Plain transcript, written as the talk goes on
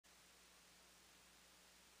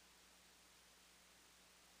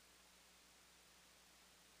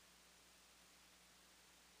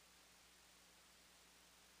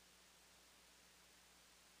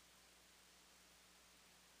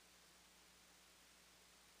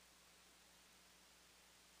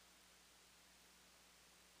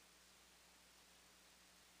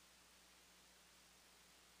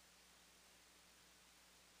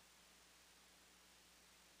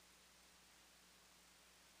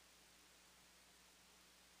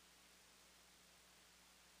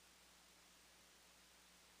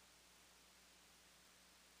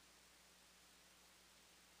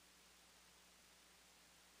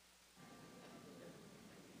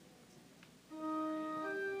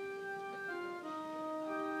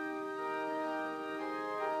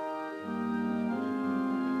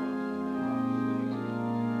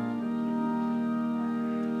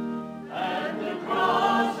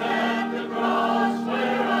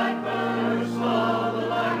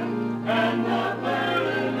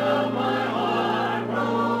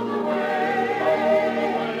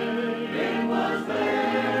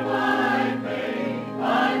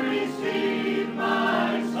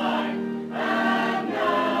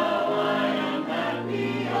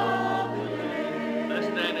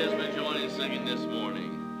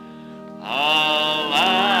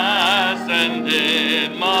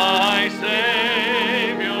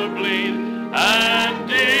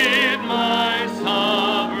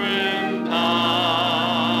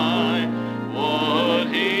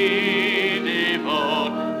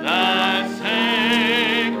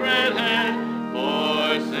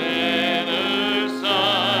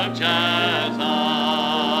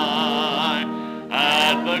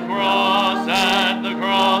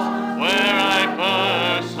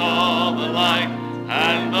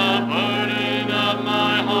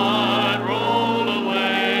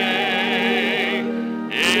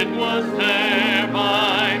It was there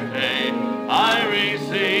by faith I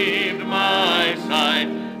received my sight,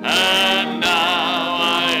 and now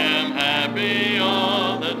I am happy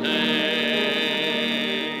all the day.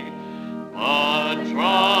 But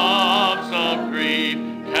drops of grief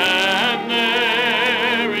can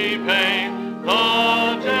ne'er repay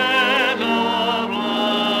the debt of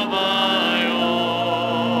love I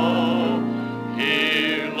owe.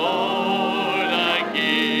 Here, Lord, I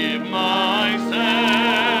give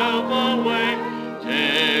myself away.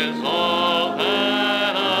 'Tis all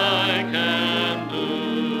that I can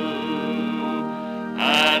do.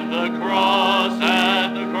 At the cross,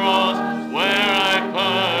 where I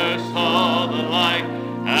first saw the light,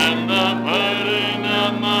 and the burden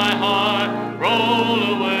of my heart roll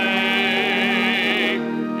away.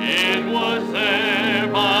 It was there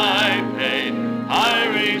by faith I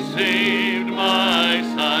received my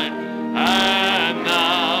sight, and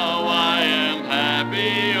now I am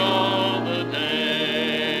happy all the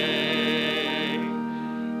day.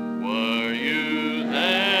 Were you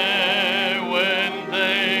there when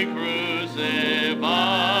they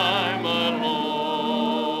crucified my Lord?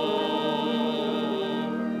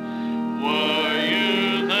 Were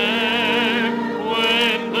you there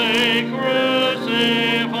when they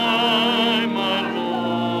crucified my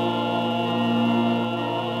Lord?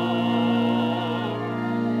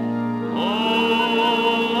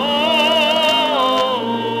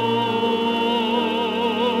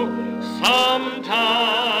 Oh,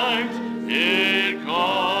 sometimes it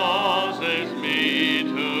causes me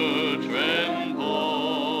to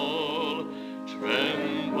tremble,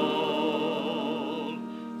 tremble,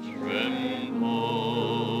 tremble.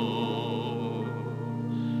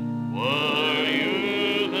 Were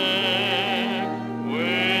you there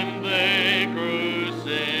when they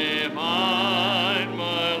crucified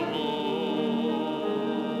my Lord?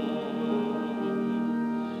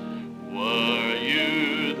 Were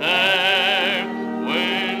you there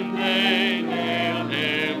when they nailed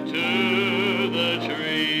him to the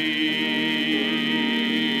tree?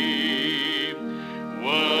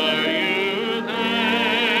 Were you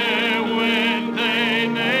there when they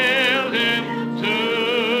nailed him to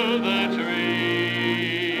the tree?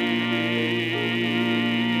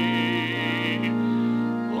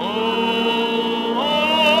 Oh,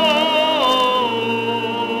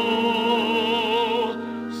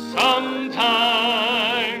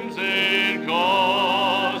 sometimes it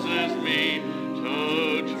causes me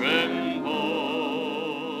to tremble,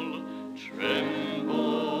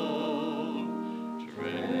 tremble,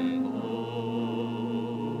 tremble.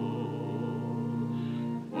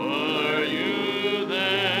 Were you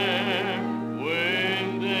there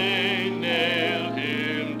when they nailed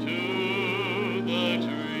him to the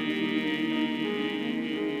tree?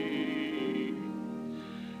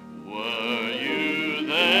 Were you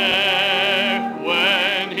there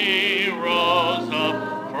when he rose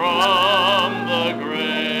up from the grave?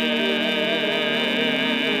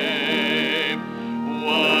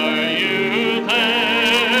 Were you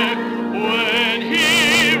there when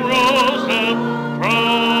he rose up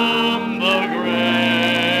from the grave?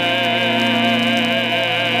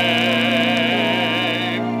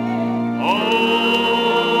 Oh,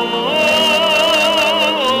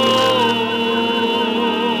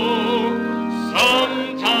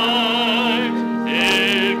 sometimes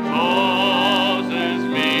it causes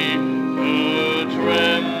me to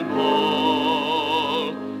tremble,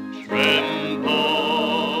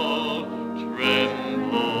 tremble,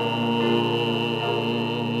 tremble.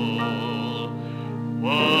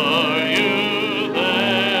 Were you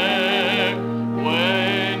there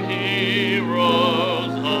when he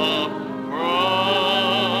rose up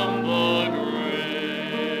from the grave?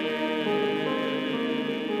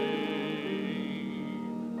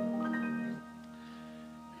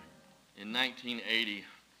 In 1980,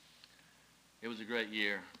 it was a great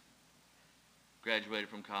year. Graduated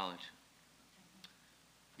from college.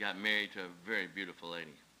 Got married to a very beautiful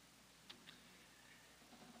lady.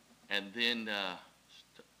 And then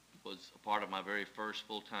was a part of my very first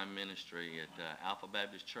full-time ministry at Alpha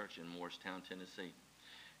Baptist Church in Morristown, Tennessee.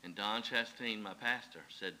 And Don Chastain, my pastor,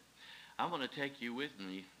 said, I want to take you with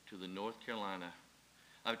me to the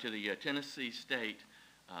Tennessee State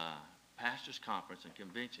Pastors Conference and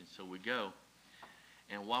Convention. So we go.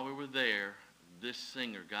 And while we were there, this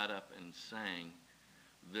singer got up and sang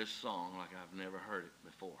this song like I've never heard it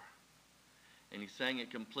before. And he sang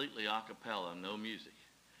it completely a cappella, no music,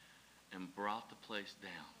 and brought the place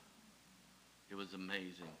down. It was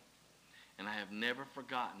amazing. And I have never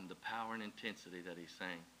forgotten the power and intensity that he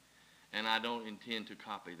sang. And I don't intend to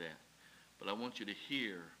copy that. But I want you to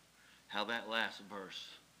hear how that last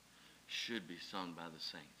verse should be sung by the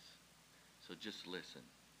saints. So just listen.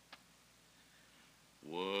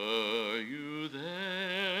 Were you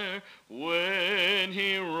there when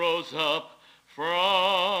he rose up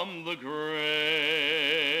from the grave?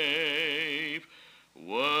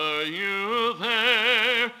 Were you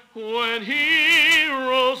there when he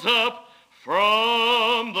rose up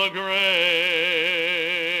from the grave?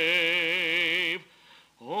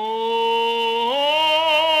 Oh,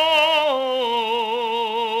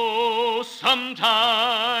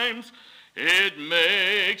 sometimes it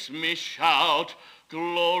makes me shout,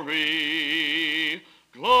 glory,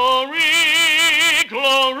 glory,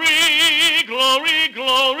 glory, glory,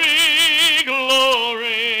 glory, glory.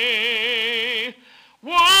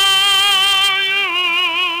 Were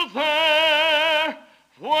you there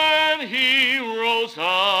when he rose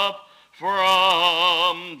up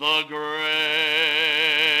from the grave?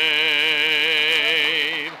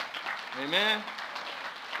 Amen.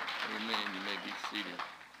 Amen. You may be seated.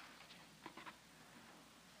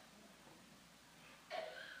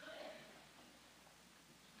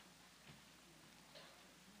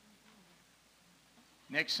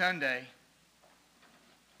 Next Sunday,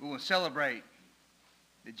 we will celebrate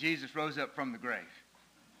that Jesus rose up from the grave.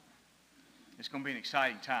 It's going to be an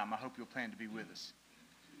exciting time. I hope you'll plan to be with us.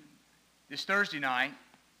 This Thursday night,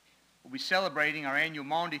 we'll be celebrating our annual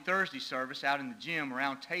Maundy Thursday service out in the gym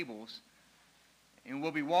around tables, and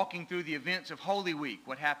we'll be walking through the events of Holy Week,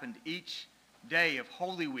 what happened each day of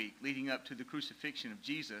Holy Week leading up to the crucifixion of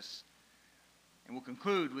Jesus. And we'll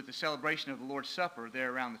conclude with the celebration of the Lord's Supper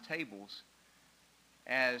there around the tables,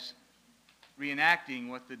 as reenacting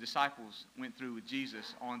what the disciples went through with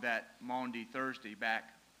Jesus on that Maundy Thursday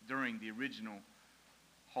back during the original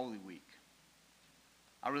Holy Week.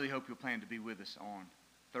 I really hope you'll plan to be with us on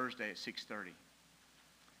Thursday at 6:30.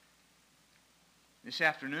 This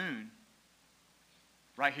afternoon,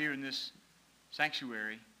 right here in this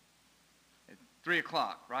sanctuary, at 3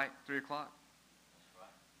 o'clock, right? 3 o'clock? That's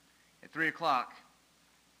right. At 3 o'clock,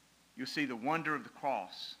 you'll see the wonder of the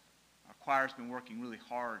cross. Our choir's been working really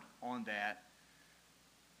hard on that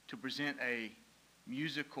to present a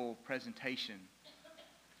musical presentation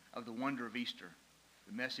of the wonder of Easter,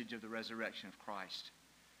 the message of the resurrection of Christ.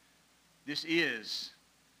 This is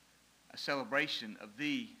a celebration of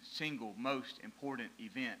the single most important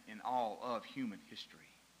event in all of human history.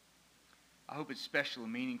 I hope it's special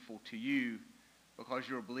and meaningful to you because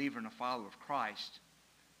you're a believer and a follower of Christ.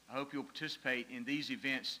 I hope you'll participate in these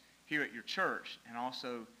events here at your church, and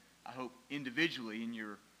also I hope individually in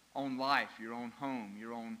your own life, your own home,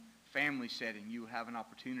 your own family setting, you will have an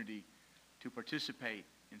opportunity to participate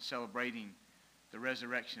in celebrating the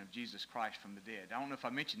resurrection of Jesus Christ from the dead. I don't know if I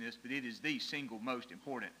mentioned this, but it is the single most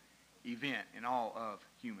important event in all of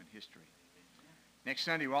human history. Next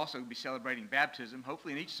Sunday, we'll also be celebrating baptism,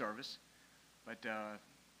 hopefully in each service, but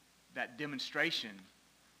that demonstration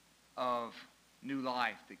of new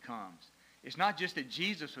life that comes. It's not just that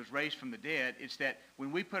Jesus was raised from the dead, it's that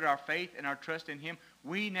when we put our faith and our trust in him,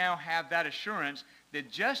 we now have that assurance that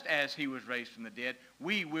just as he was raised from the dead,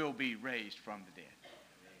 we will be raised from the dead.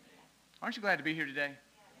 Aren't you glad to be here today?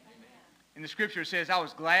 In the scripture it says, I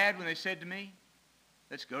was glad when they said to me,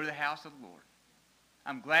 let's go to the house of the Lord.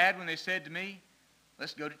 I'm glad when they said to me,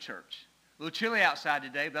 let's go to church. A little chilly outside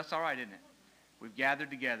today, but that's all right, isn't it? We've gathered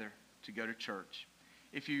together to go to church.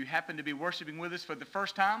 If you happen to be worshiping with us for the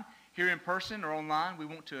first time, here in person or online, we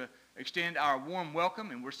want to extend our warm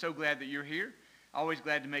welcome, and we're so glad that you're here. Always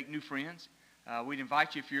glad to make new friends. We'd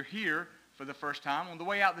invite you, if you're here for the first time, on the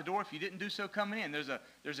way out the door, if you didn't do so coming in, there's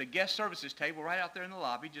a guest services table right out there in the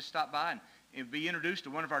lobby. Just stop by and be introduced to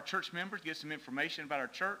one of our church members, get some information about our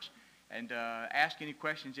church, and ask any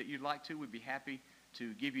questions that you'd like to. We'd be happy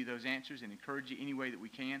to give you those answers and encourage you any way that we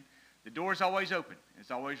can. The door is always open.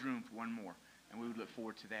 There's always room for one more, and we would look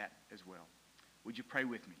forward to that as well. Would you pray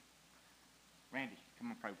with me? Randy, come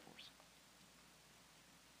on, pray for us.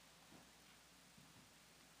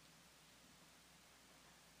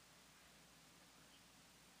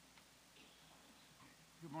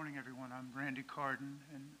 Good morning, everyone. I'm Randy Carden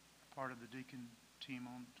and part of the deacon team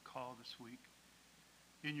on call this week.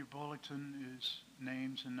 In your bulletin is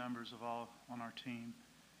names and numbers of all on our team.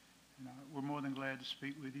 And we're more than glad to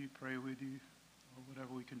speak with you, pray with you, or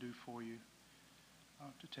whatever we can do for you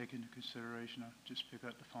to take into consideration. Just pick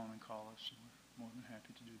up the phone and call us, and we're more than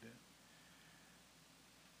happy to do that.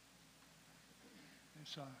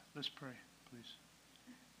 Yes, let's pray, please.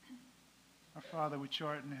 Our Father, which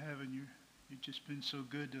art in heaven, you've just been so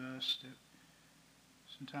good to us that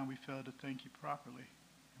sometimes we fail to thank you properly.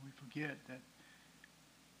 And we forget that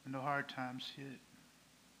when the hard times hit,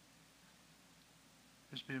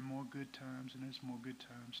 there's been more good times and there's more good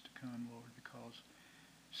times to come, Lord, because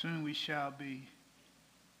soon we shall be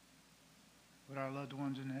with our loved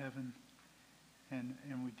ones in heaven and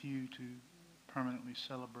with you to permanently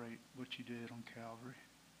celebrate what you did on Calvary.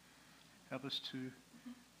 Help us to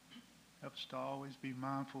always be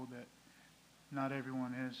mindful that not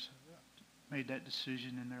everyone has made that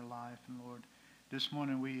decision in their life. And Lord, this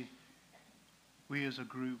morning we as a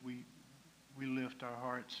group, we lift our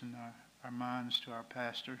hearts and our minds to our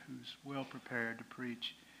pastor who's well prepared to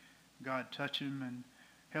preach. God, touch him and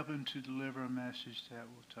help him to deliver a message that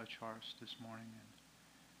will touch hearts this morning.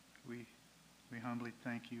 And we humbly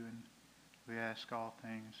thank you, and we ask all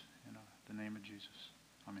things in the name of Jesus.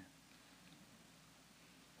 Amen.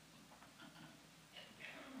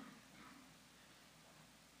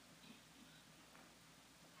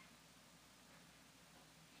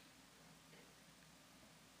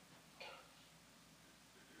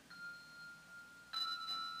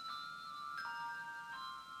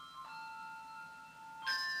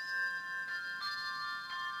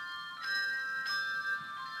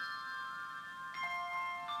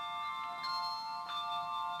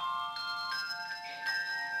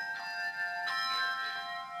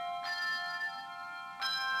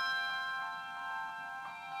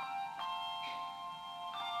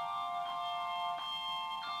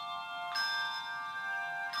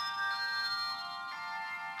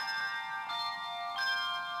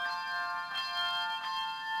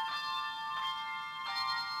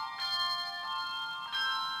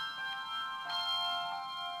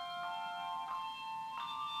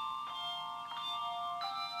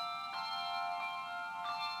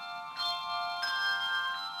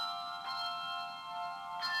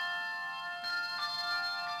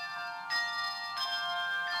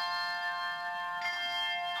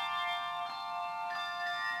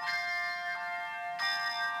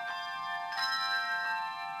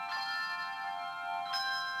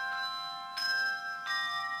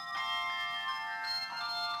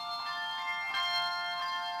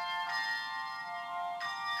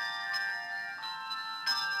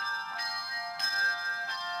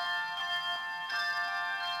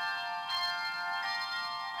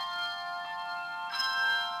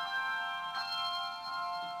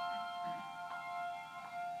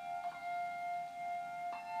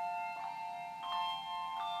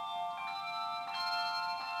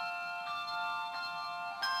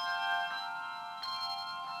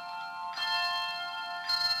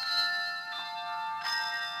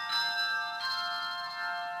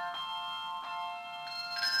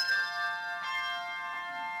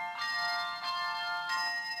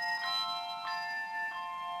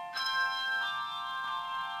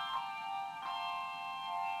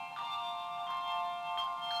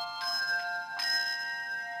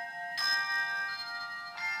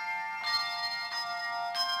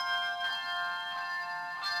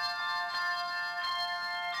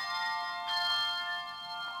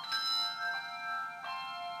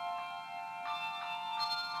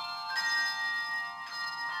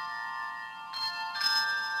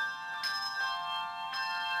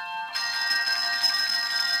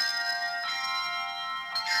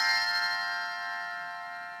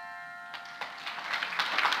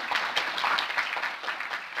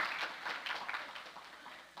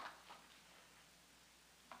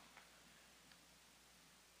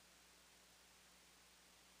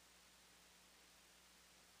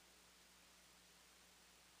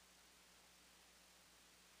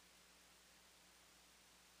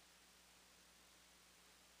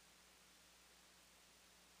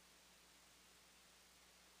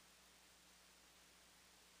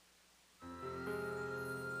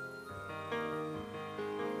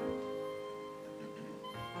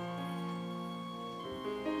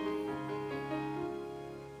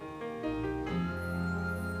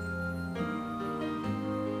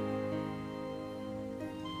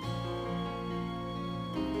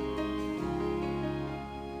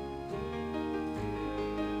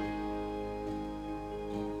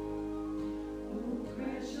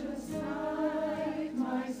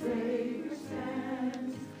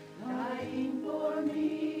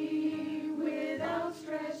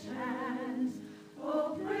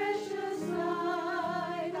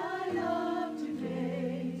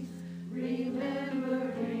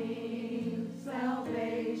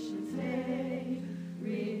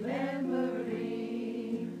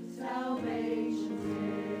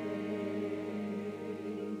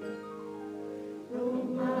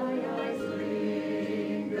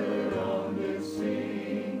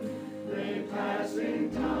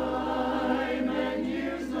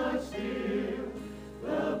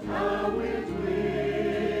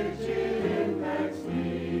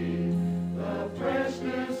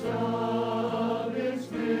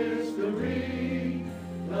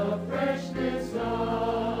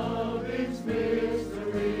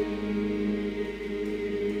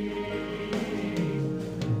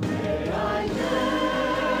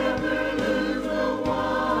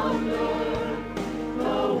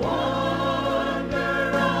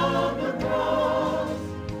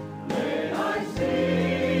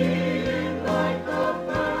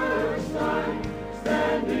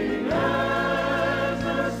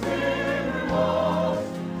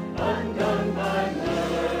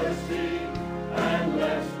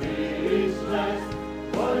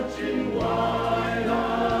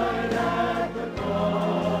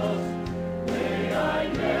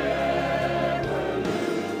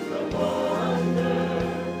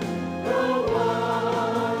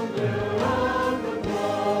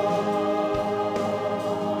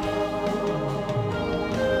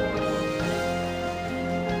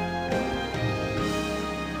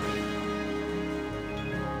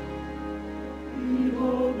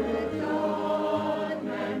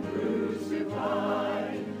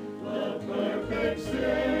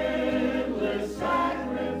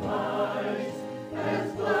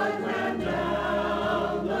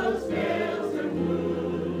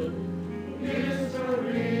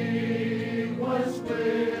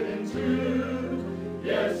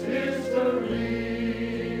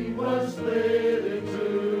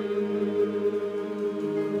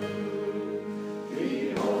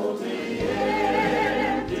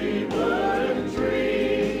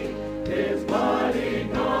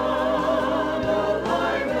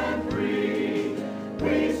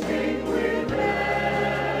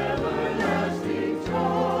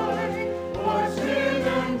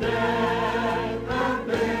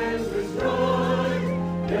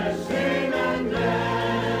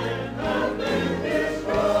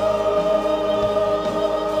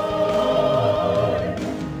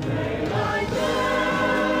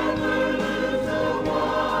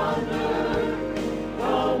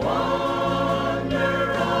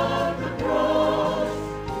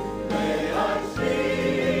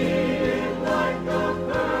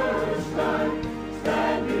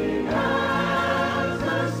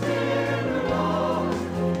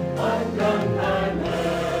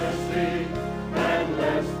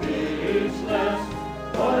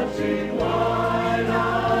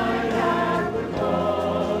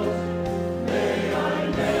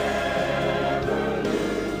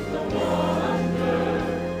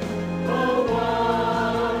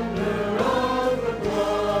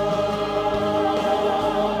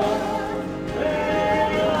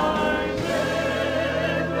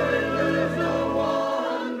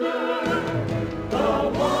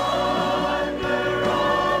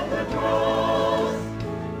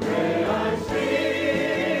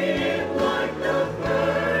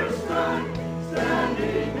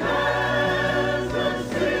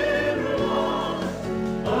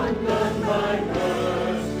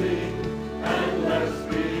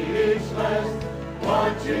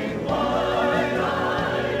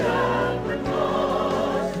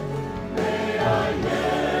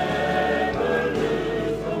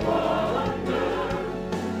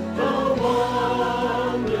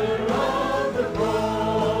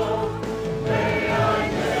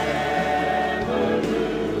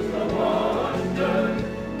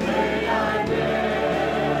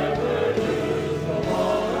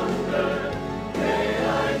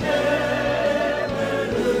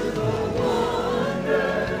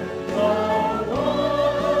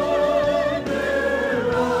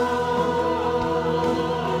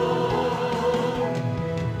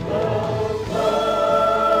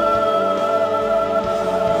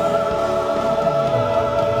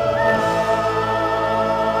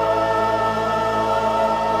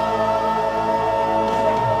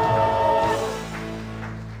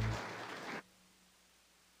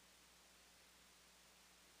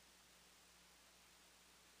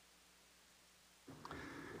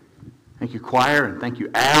 Thank you, choir, and thank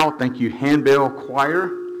you, Al. Thank you, handbell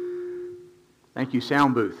choir. Thank you,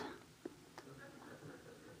 sound booth.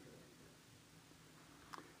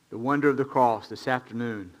 The wonder of the cross this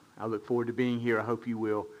afternoon. I look forward to being here. I hope you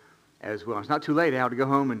will as well. It's not too late, Al, to go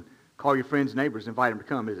home and call your friends and neighbors and invite them to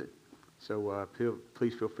come, is it? So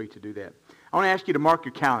please feel free to do that. I want to ask you to mark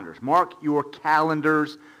your calendars. Mark your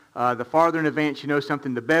calendars. The farther in advance you know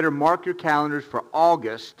something, the better. Mark your calendars for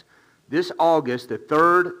August. This August, the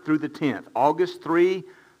 3rd through the 10th. August 3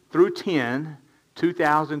 through 10,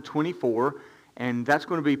 2024. And that's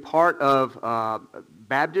going to be part of our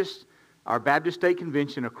Baptist State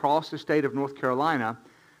Convention across the state of North Carolina.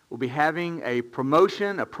 We'll be having a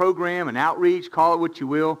promotion, a program, an outreach, call it what you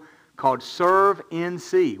will, called Serve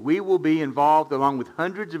NC. We will be involved along with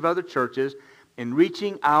hundreds of other churches in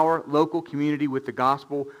reaching our local community with the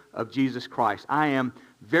gospel of Jesus Christ. I am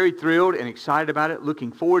very thrilled and excited about it,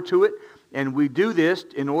 looking forward to it. And we do this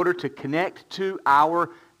in order to connect to our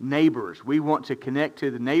neighbors. We want to connect to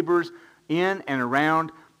the neighbors in and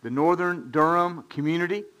around the northern Durham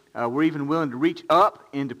community. We're even willing to reach up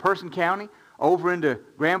into Person County, over into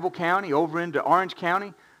Granville County, over into Orange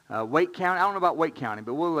County, Wake County. I don't know about Wake County,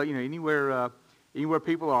 but we'll, anywhere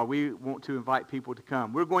people are, we want to invite people to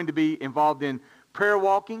come. We're going to be involved in prayer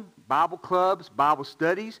walking, Bible clubs, Bible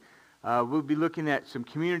studies. We'll be looking at some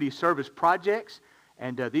community service projects,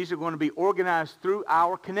 and these are going to be organized through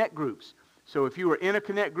our Connect groups. So if you are in a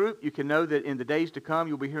Connect group, you can know that in the days to come,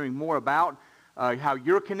 you'll be hearing more about how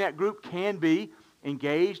your Connect group can be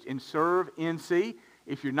engaged in Serve NC.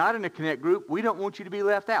 If you're not in a Connect group, we don't want you to be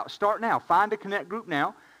left out. Start now. Find a Connect group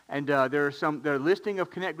now. And there are a listing of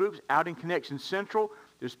Connect groups out in Connection Central.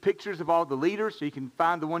 There's pictures of all the leaders, so you can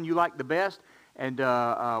find the one you like the best. And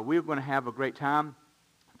we're going to have a great time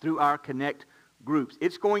through our Connect groups.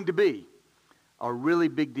 It's going to be a really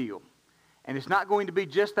big deal. And it's not going to be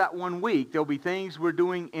just that 1 week. There'll be things we're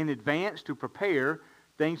doing in advance to prepare,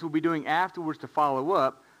 things we'll be doing afterwards to follow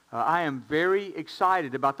up. I am very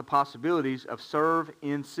excited about the possibilities of Serve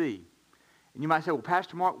NC. And you might say, well,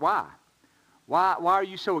 Pastor Mark, why? Why are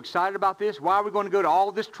you so excited about this? Why are we going to go to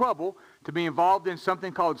all this trouble to be involved in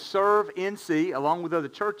something called Serve NC along with other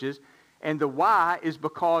churches? And the why is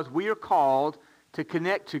because we are called to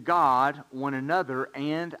connect to God, one another,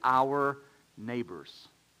 and our neighbors.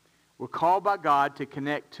 We're called by God to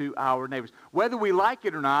connect to our neighbors. Whether we like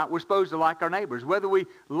it or not, we're supposed to like our neighbors. Whether we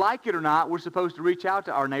like it or not, we're supposed to reach out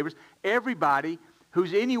to our neighbors. Everybody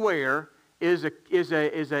who's anywhere is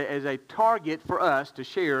a target for us to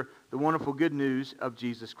share the wonderful good news of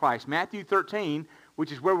Jesus Christ. Matthew 13,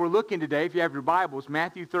 which is where we're looking today, if you have your Bibles,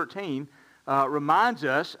 Matthew 13 reminds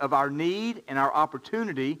us of our need and our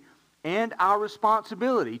opportunity and our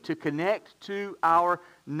responsibility to connect to our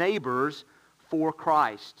neighbors for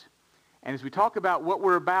Christ. And as we talk about what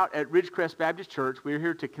we're about at Ridgecrest Baptist Church, we're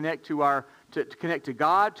here to connect to connect to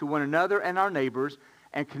God, to one another, and our neighbors.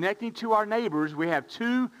 And connecting to our neighbors, we have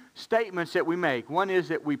two statements that we make. One is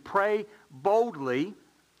that we pray boldly.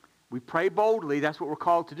 We pray boldly. That's what we're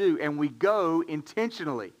called to do. And we go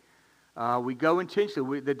intentionally.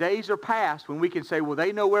 The days are past when we can say, well,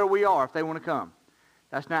 they know where we are if they want to come.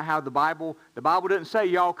 That's not how the Bible doesn't say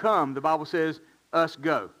y'all come. The Bible says us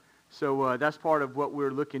go. So that's part of what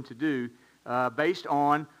we're looking to do based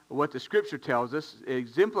on what the Scripture tells us,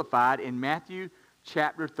 exemplified in Matthew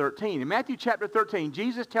chapter 13. In Matthew chapter 13,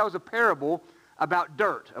 Jesus tells a parable about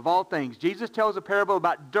dirt, of all things. Jesus tells a parable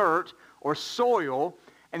about dirt or soil,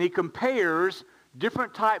 and he compares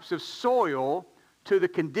different types of soil to the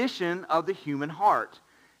condition of the human heart.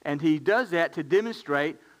 And he does that to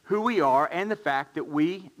demonstrate who we are and the fact that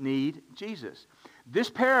we need Jesus.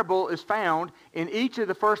 This parable is found in each of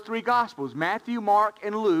the first three Gospels. Matthew, Mark,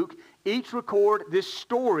 and Luke each record this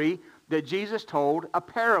story that Jesus told, a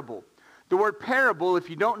parable. The word parable, if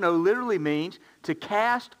you don't know, literally means to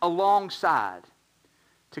cast alongside.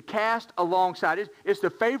 To cast alongside. It's the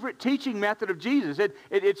favorite teaching method of Jesus.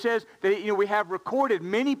 It says that we have recorded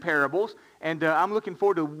many parables, and I'm looking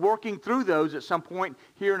forward to working through those at some point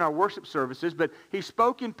here in our worship services. But he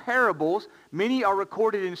spoke in parables. Many are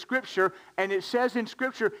recorded in Scripture, and it says in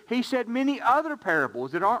Scripture, he said many other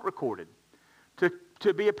parables that aren't recorded.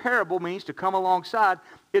 To be a parable means to come alongside.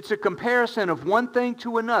 It's a comparison of one thing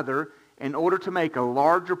to another in order to make a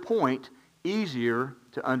larger point easier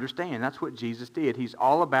to understand. That's what Jesus did. He's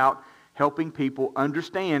all about helping people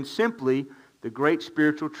understand simply the great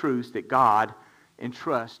spiritual truths that God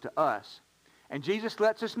entrusts to us. And Jesus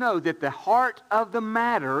lets us know that the heart of the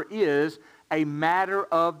matter is a matter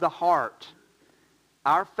of the heart.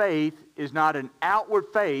 Our faith is not an outward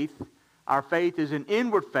faith. Our faith is an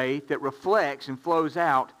inward faith that reflects and flows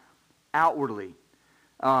out outwardly.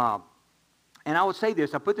 And I would say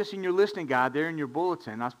this, I put this in your listening guide there in your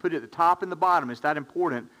bulletin. I put it at the top and the bottom. It's that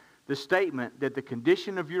important. The statement that the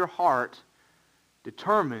condition of your heart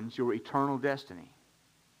determines your eternal destiny.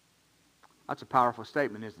 That's a powerful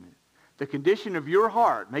statement, isn't it? The condition of your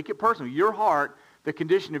heart, make it personal, your heart, the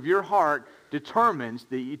condition of your heart determines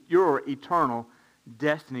your eternal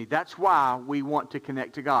destiny. That's why we want to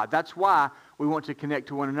connect to God. That's why we want to connect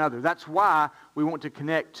to one another. That's why we want to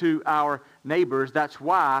connect to our neighbors. That's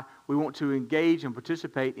why we want to engage and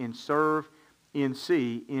participate in Serve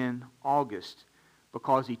NC in August,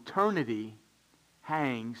 because eternity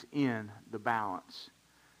hangs in the balance.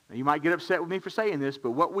 Now, you might get upset with me for saying this,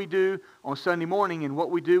 but what we do on Sunday morning and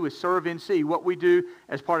what we do with Serve NC, what we do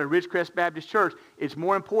as part of Ridgecrest Baptist Church, it's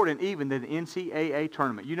more important even than the NCAA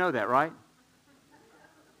tournament. You know that, right?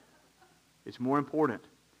 It's more important.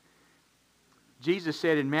 Jesus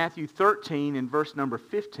said in Matthew 13 in verse number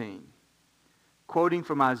 15, quoting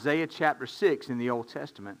from Isaiah chapter 6 in the Old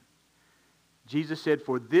Testament, Jesus said,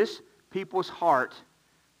 "For this people's heart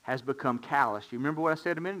has become callous." You remember what I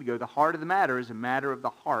said a minute ago? The heart of the matter is a matter of the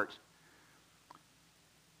heart.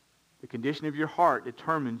 The condition of your heart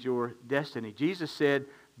determines your destiny. Jesus said,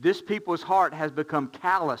 "This people's heart has become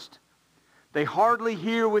calloused. They hardly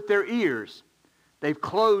hear with their ears. They've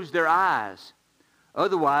closed their eyes.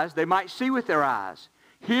 Otherwise, they might see with their eyes,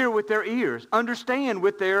 hear with their ears, understand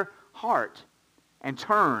with their heart, and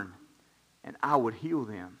turn, and I would heal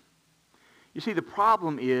them." You see, the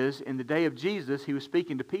problem is, in the day of Jesus, he was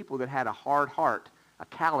speaking to people that had a hard heart, a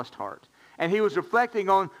calloused heart. And he was reflecting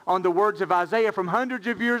on the words of Isaiah from hundreds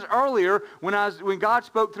of years earlier when God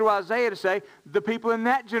spoke through Isaiah to say the people in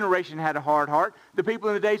that generation had a hard heart. The people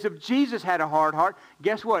in the days of Jesus had a hard heart.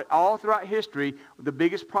 Guess what? All throughout history, the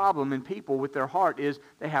biggest problem in people with their heart is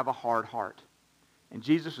they have a hard heart. And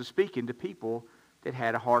Jesus was speaking to people that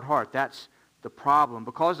had a hard heart. That's the problem.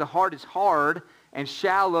 Because the heart is hard and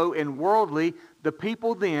shallow and worldly, the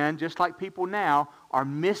people then, just like people now, are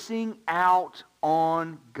missing out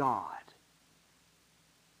on God.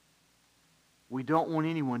 We don't want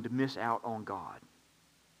anyone to miss out on God.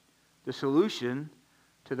 The solution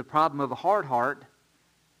to the problem of a hard heart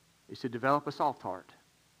is to develop a soft heart.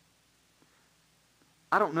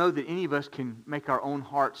 I don't know that any of us can make our own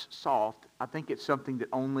hearts soft. I think it's something that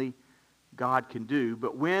only God can do.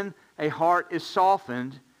 But when a heart is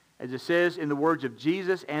softened, as it says in the words of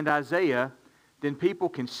Jesus and Isaiah, then people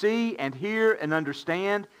can see and hear and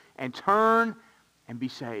understand and turn and be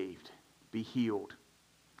saved, be healed.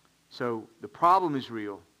 So the problem is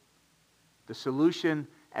real. The solution,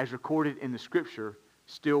 as recorded in the Scripture,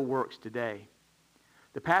 still works today.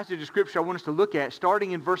 The passage of Scripture I want us to look at,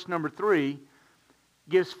 starting in verse number 3,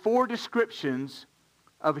 gives 4 descriptions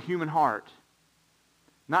of a human heart.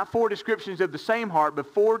 Not 4 descriptions of the same heart,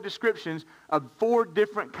 but 4 descriptions of 4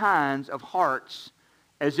 different kinds of hearts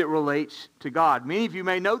as it relates to God. Many of you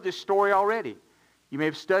may know this story already. You may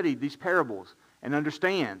have studied these parables and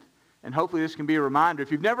understand. And hopefully this can be a reminder.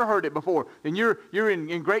 If you've never heard it before, then you're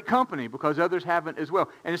in great company because others haven't as well.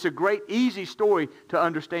 And it's a great, easy story to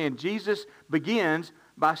understand. Jesus begins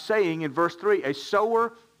by saying in verse 3, a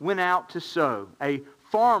sower went out to sow. A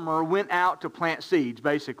farmer went out to plant seeds,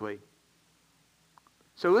 basically.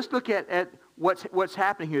 So let's look at what's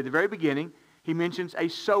happening here. At the very beginning, he mentions a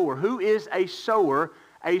sower. Who is a sower?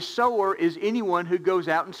 A sower is anyone who goes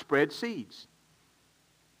out and spreads seeds.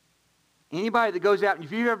 Anybody that goes out, if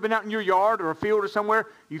you've ever been out in your yard or a field or somewhere,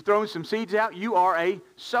 you've thrown some seeds out, you are a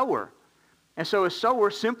sower. And so a sower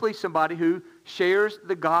is simply somebody who shares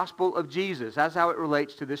the gospel of Jesus. That's how it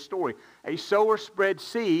relates to this story. A sower spreads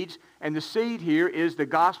seeds, and the seed here is the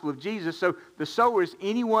gospel of Jesus. So the sower is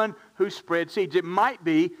anyone who spreads seeds. It might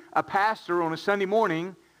be a pastor on a Sunday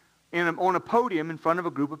morning on a podium in front of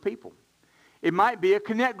a group of people. It might be a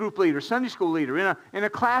connect group leader, Sunday school leader, in a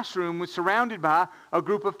classroom surrounded by a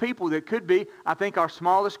group of people. That could be, I think our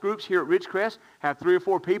smallest groups here at Ridgecrest have 3 or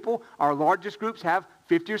 4 people. Our largest groups have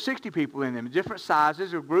 50 or 60 people in them, different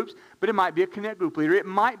sizes of groups, but it might be a connect group leader. It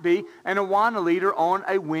might be an Awana leader on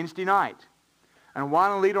a Wednesday night. An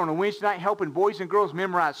Awana leader on a Wednesday night helping boys and girls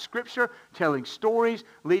memorize Scripture, telling stories,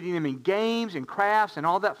 leading them in games and crafts and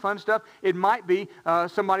all that fun stuff. It might be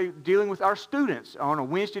somebody dealing with our students on a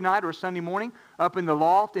Wednesday night or a Sunday morning up in the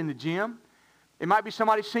loft in the gym. It might be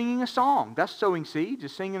somebody singing a song. That's sowing seeds,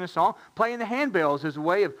 is singing a song. Playing the handbells is a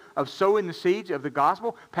way of sowing the seeds of the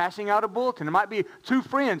gospel. Passing out a bulletin. It might be 2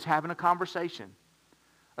 friends having a conversation.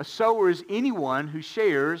 A sower is anyone who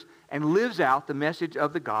shares and lives out the message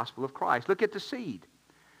of the gospel of Christ. Look at the seed.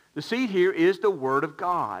 The seed here is the Word of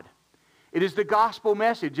God. It is the gospel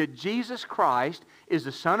message that Jesus Christ is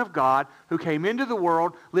the Son of God who came into the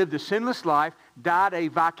world, lived a sinless life, died a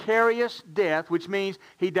vicarious death, which means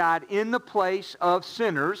he died in the place of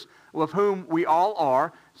sinners, of whom we all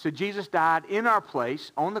are. So Jesus died in our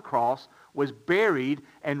place on the cross, was buried,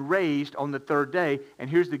 and raised on the 3rd day. And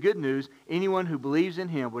here's the good news. Anyone who believes in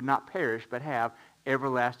him would not perish but have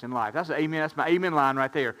everlasting life. That's an amen. That's my amen line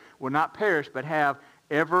right there. Will not perish but have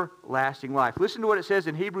everlasting life. Listen to what it says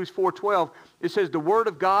in Hebrews 4:12. It says the Word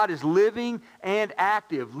of God is living and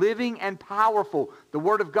active, living and powerful. The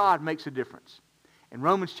Word of God makes a difference. In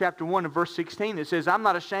Romans chapter 1 and verse 16, it says, I'm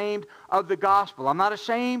not ashamed of the gospel. I'm not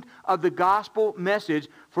ashamed of the gospel message,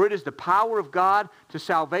 for it is the power of God to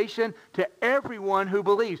salvation to everyone who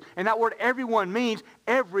believes. And that word everyone means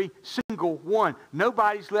every single one.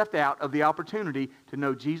 Nobody's left out of the opportunity to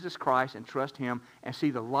know Jesus Christ and trust him and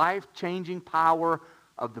see the life-changing power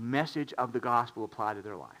of the message of the gospel apply to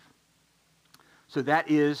their life. So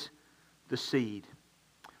that is the seed.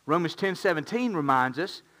 Romans 10:17 reminds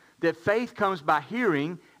us that faith comes by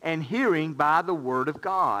hearing, and hearing by the Word of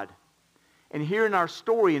God. And here in our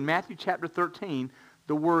story in Matthew chapter 13,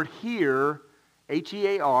 the word hear,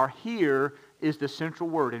 H-E-A-R, hear is the central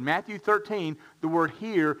word. In Matthew 13, the word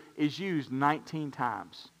hear is used 19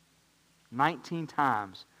 times. 19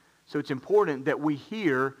 times. So it's important that we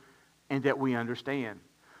hear and that we understand.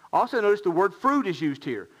 Also notice the word fruit is used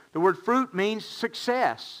here. The word fruit means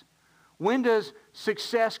success. When does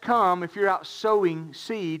success come if you're out sowing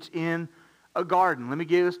seeds in a garden? Let me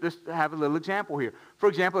have a little example here. For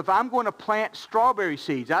example, if I'm going to plant strawberry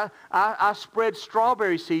seeds, I spread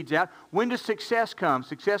strawberry seeds out. When does success come?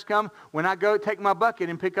 Success comes when I go take my bucket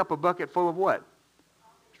and pick up a bucket full of what?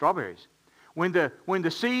 Strawberries. When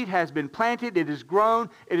the seed has been planted, it has grown,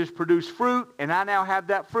 it has produced fruit, and I now have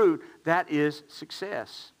that fruit, that is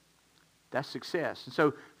success. That's success. And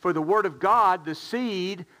so for the Word of God, the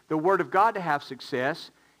seed, the Word of God to have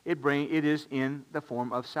success, it is in the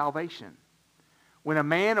form of salvation. When a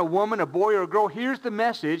man, a woman, a boy, or a girl hears the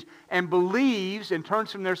message and believes and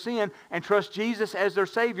turns from their sin and trusts Jesus as their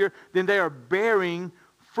Savior, then they are bearing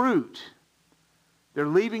fruit. They're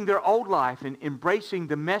leaving their old life and embracing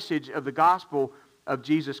the message of the gospel of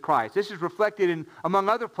Jesus Christ. This is reflected in, among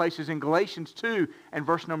other places, in Galatians 2 and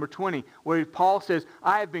verse number 20, where Paul says,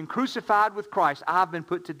 I have been crucified with Christ. I have been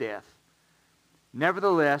put to death.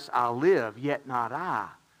 Nevertheless, I live, yet not I,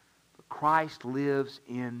 but Christ lives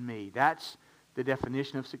in me. That's the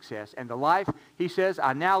definition of success. And the life, he says,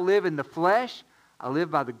 I now live in the flesh. I live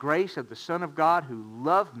by the grace of the Son of God who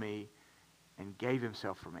loved me and gave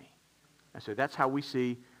himself for me. And so that's how we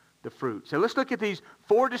see the fruit. So let's look at these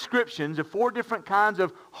 4 descriptions of 4 different kinds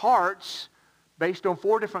of hearts based on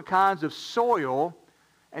 4 different kinds of soil.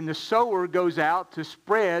 And the sower goes out to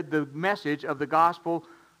spread the message of the gospel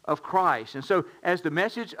of Christ. And so as the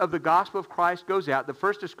message of the gospel of Christ goes out, the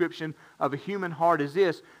first description of a human heart is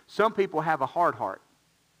this. Some people have a hard heart.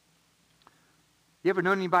 You ever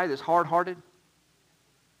known anybody that's hard-hearted?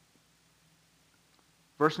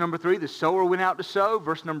 Verse number 3, the sower went out to sow.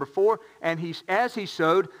 Verse number 4, and as he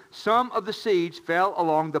sowed, some of the seeds fell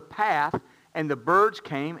along the path, and the birds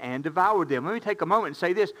came and devoured them. Let me take a moment and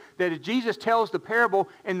say this, that as Jesus tells the parable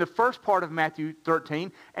in the first part of Matthew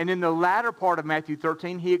 13, and in the latter part of Matthew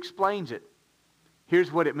 13, he explains it.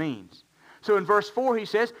 Here's what it means. So in verse 4 he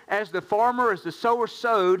says, as the sower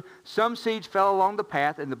sowed, some seeds fell along the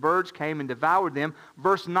path, and the birds came and devoured them.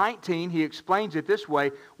 Verse 19, he explains it this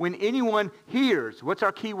way, when anyone hears, what's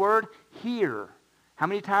our key word? Hear. How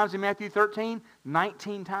many times in Matthew 13?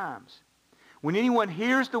 19 times. When anyone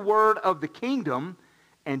hears the word of the kingdom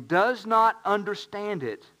and does not understand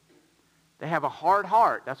it, they have a hard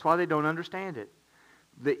heart. That's why they don't understand it.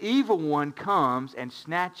 The evil one comes and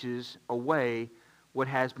snatches away what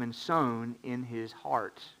has been sown in his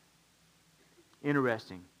heart.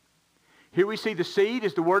 Interesting. Here we see the seed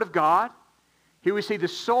is the Word of God. Here we see the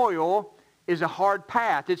soil is a hard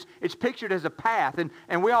path. It's pictured as a path,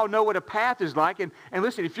 and we all know what a path is like. And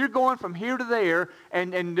listen, if you're going from here to there,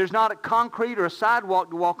 and there's not a concrete or a sidewalk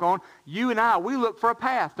to walk on, you and I, we look for a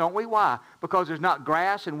path, don't we? Why? Because there's not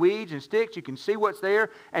grass and weeds and sticks. You can see what's there,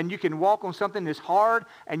 and you can walk on something that's hard,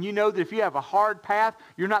 and you know that if you have a hard path,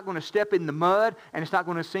 you're not going to step in the mud, and it's not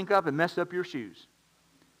going to sink up and mess up your shoes.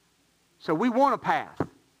 So we want a path.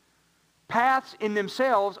 Paths in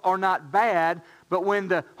themselves are not bad, but when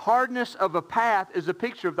the hardness of a path is a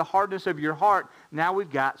picture of the hardness of your heart, now we've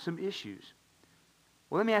got some issues.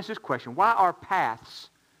 Well, let me ask this question. Why are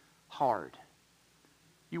paths hard?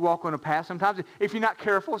 You walk on a path sometimes. If you're not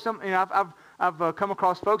careful, I've come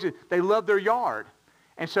across folks that they love their yard.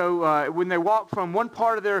 And so when they walk from one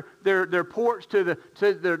part of their porch to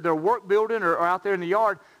their work building or out there in the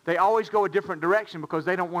yard, they always go a different direction because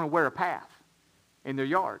they don't want to wear a path in their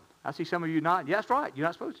yard. I see some of you nodding. Yeah, that's right. You're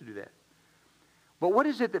not supposed to do that. But what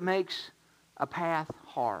is it that makes a path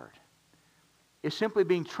hard? It's simply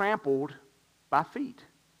being trampled by feet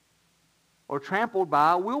or trampled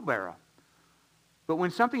by a wheelbarrow. But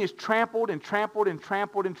when something is trampled and trampled and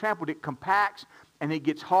trampled and trampled, it compacts and it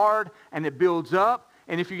gets hard and it builds up.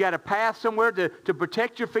 And if you got a path somewhere to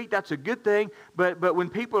protect your feet, that's a good thing. But when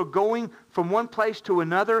people are going from one place to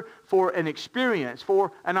another for an experience,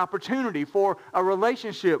 for an opportunity, for a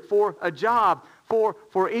relationship, for a job, for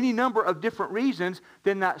any number of different reasons,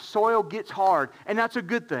 then that soil gets hard. And that's a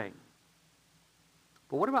good thing.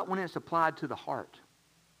 But what about when it's applied to the heart?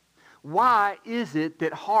 Why is it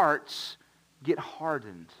that hearts get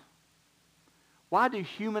hardened? Why do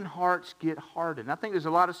human hearts get hardened? I think there's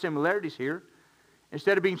a lot of similarities here.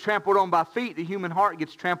 Instead of being trampled on by feet, the human heart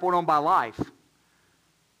gets trampled on by life.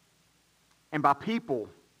 and by people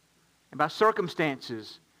and by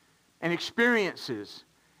circumstances and experiences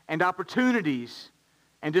and opportunities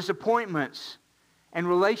and disappointments and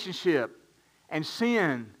relationship and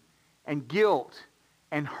sin and guilt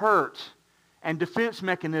and hurt and defense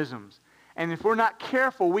mechanisms. And if we're not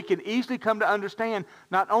careful, we can easily come to understand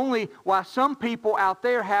not only why some people out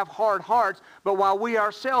there have hard hearts, but why we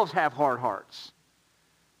ourselves have hard hearts.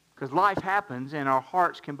 Because life happens and our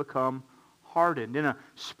hearts can become hardened. In a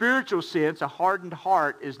spiritual sense, a hardened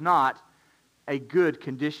heart is not a good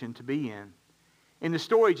condition to be in. In the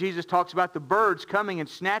story, Jesus talks about the birds coming and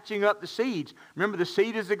snatching up the seeds. Remember, the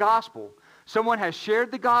seed is the gospel. Someone has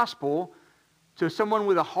shared the gospel to someone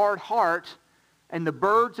with a hard heart, and the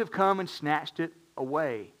birds have come and snatched it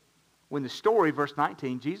away. When the story, verse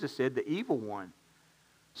 19, Jesus said, the evil one,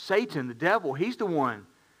 Satan, the devil, he's the one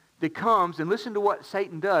that comes, and listen to what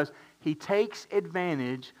Satan does. He takes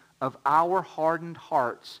advantage of our hardened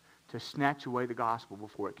hearts to snatch away the gospel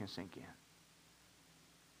before it can sink in.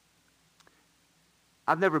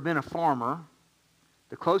 I've never been a farmer.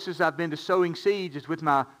 The closest I've been to sowing seeds is with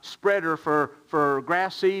my spreader for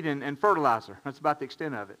grass seed and fertilizer. That's about the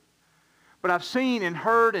extent of it. But I've seen and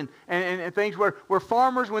heard and things where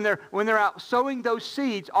farmers, when they're out sowing those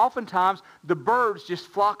seeds, oftentimes the birds just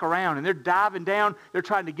flock around and they're diving down. They're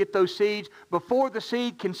trying to get those seeds. Before the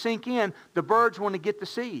seed can sink in, the birds want to get the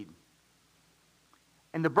seed.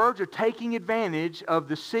 And the birds are taking advantage of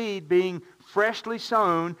the seed being freshly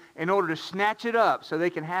sown in order to snatch it up so they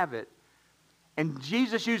can have it. And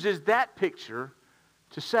Jesus uses that picture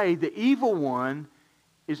to say the evil one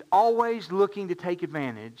is always looking to take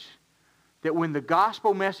advantage, that when the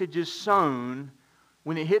gospel message is sown,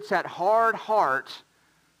 when it hits that hard heart,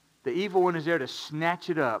 the evil one is there to snatch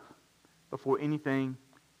it up before anything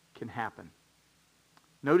can happen.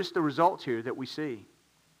 Notice the results here that we see.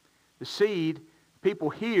 The seed, people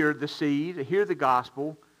hear the seed, they hear the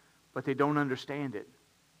gospel, but they don't understand it.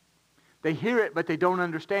 They hear it, but they don't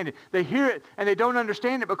understand it. They hear it, and they don't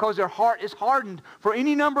understand it because their heart is hardened for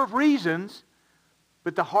any number of reasons,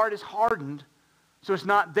 but the heart is hardened, so it's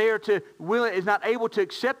not there to will it, is not able to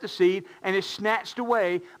accept the seed, and is snatched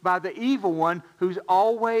away by the evil one who's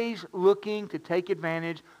always looking to take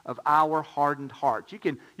advantage of our hardened hearts. You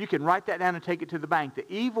can write that down and take it to the bank. The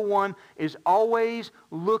evil one is always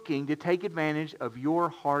looking to take advantage of your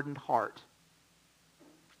hardened heart.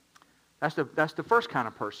 That's the first kind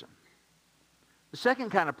of person. The second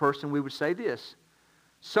kind of person, we would say this.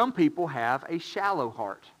 Some people have a shallow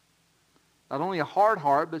heart. Not only a hard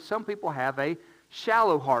heart, but some people have a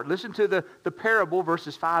shallow heart. Listen to the parable,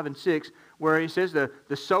 verses 5 and 6, where he says the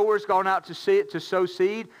sower's gone out to sow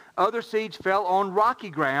seed. Other seeds fell on rocky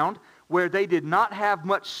ground where they did not have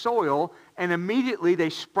much soil, and immediately they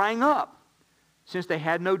sprang up, since they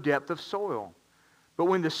had no depth of soil. But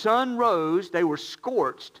when the sun rose, they were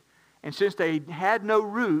scorched, and since they had no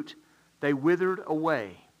root, they withered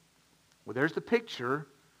away. Well, there's the picture.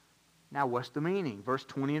 Now what's the meaning? Verse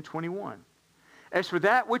 20 and 21. As for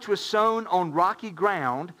that which was sown on rocky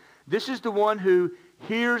ground, this is the one who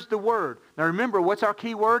hears the word. Now remember, what's our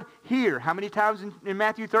key word? Hear. How many times in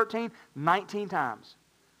Matthew 13? 19 times.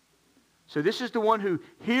 So this is the one who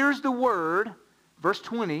hears the word, verse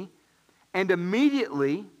 20, and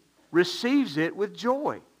immediately receives it with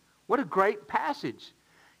joy. What a great passage.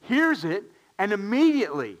 Hears it and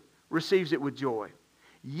immediately receives it with joy.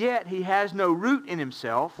 Yet he has no root in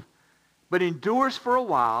himself, but endures for a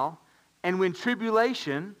while, and when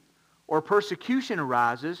tribulation or persecution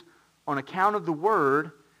arises on account of the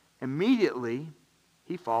word, immediately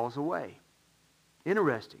he falls away.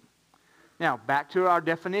 Interesting. Now, back to our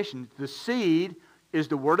definition. The seed is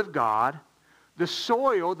the word of God. The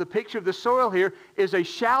soil, the picture of the soil here, is a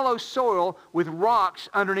shallow soil with rocks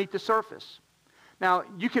underneath the surface. Now,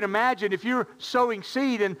 you can imagine if you're sowing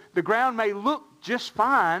seed and the ground may look just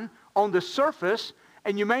fine on the surface,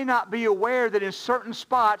 and you may not be aware that in certain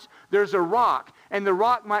spots there's a rock, and the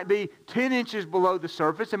rock might be 10 inches below the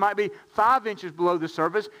surface, it might be 5 inches below the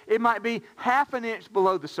surface, it might be half an inch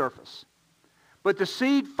below the surface. But the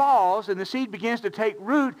seed falls, and the seed begins to take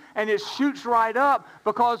root, and it shoots right up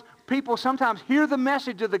because people sometimes hear the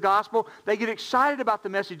message of the gospel. They get excited about the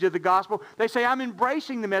message of the gospel. They say, I'm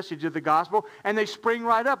embracing the message of the gospel, and they spring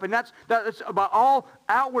right up. And that's about all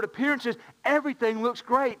outward appearances. Everything looks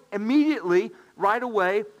great. Immediately, right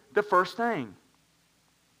away, the first thing.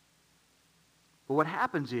 But what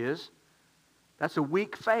happens is, that's a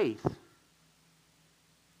weak faith.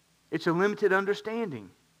 It's a limited understanding.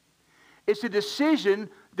 it's a decision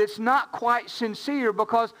that's not quite sincere,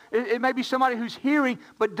 because it may be somebody who's hearing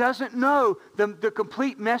but doesn't know the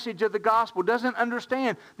complete message of the gospel, doesn't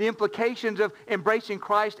understand the implications of embracing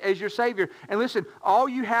Christ as your Savior. And listen, all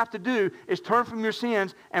you have to do is turn from your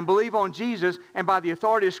sins and believe on Jesus, and by the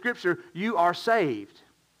authority of Scripture, you are saved.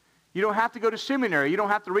 You don't have to go to seminary. You don't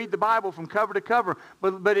have to read the Bible from cover to cover.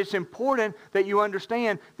 But it's important that you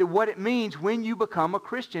understand that what it means when you become a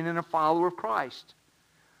Christian and a follower of Christ.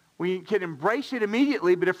 We can embrace it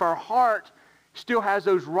immediately, but if our heart still has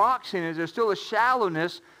those rocks in it, there's still a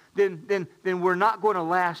shallowness, then we're not going to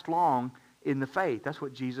last long in the faith. That's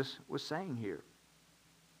what Jesus was saying here.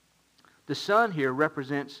 The sun here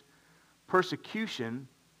represents persecution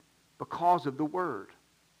because of the Word.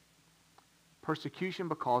 Persecution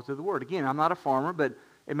because of the Word. Again, I'm not a farmer, but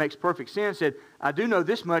it makes perfect sense that I do know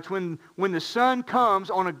this much. When the sun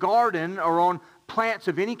comes on a garden or on plants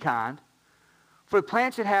of any kind, for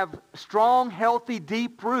plants that have strong, healthy,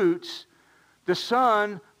 deep roots, the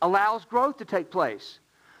sun allows growth to take place.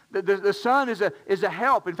 The sun is a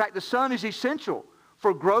help. In fact, the sun is essential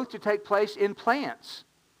for growth to take place in plants.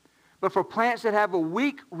 But for plants that have a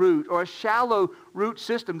weak root or a shallow root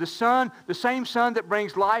system, the same sun that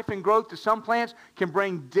brings life and growth to some plants can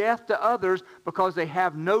bring death to others, because they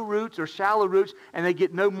have no roots or shallow roots, and they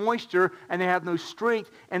get no moisture, and they have no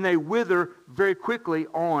strength, and they wither very quickly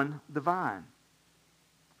on the vine.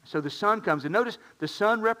 So the sun comes, and notice the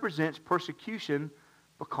sun represents persecution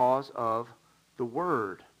because of the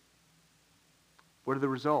Word. What are the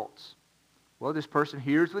results? Well, this person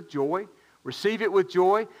hears with joy, receive it with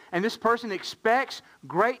joy, and this person expects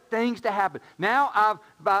great things to happen. Now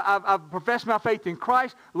I've professed my faith in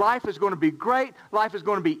Christ. Life is going to be great. Life is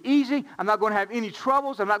going to be easy. I'm not going to have any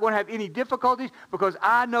troubles. I'm not going to have any difficulties, because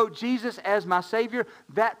I know Jesus as my Savior.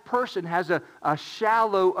 That person has a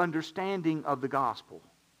shallow understanding of the gospel.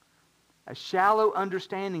 A shallow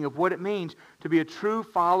understanding of what it means to be a true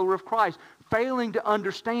follower of Christ, failing to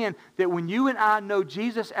understand that when you and I know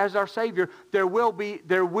Jesus as our Savior, there will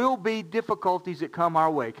be difficulties that come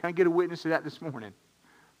our way. Can I get a witness to that this morning?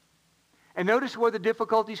 And notice where the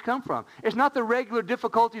difficulties come from. It's not the regular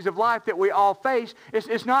difficulties of life that we all face.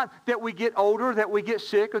 It's not that we get older, that we get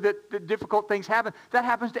sick, or that difficult things happen. That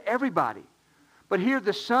happens to everybody. But here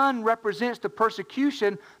the sun represents the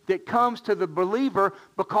persecution that comes to the believer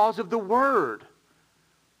because of the Word.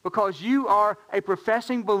 Because you are a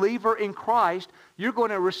professing believer in Christ, you're going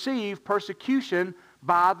to receive persecution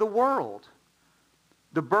by the world.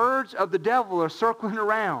 The birds of the devil are circling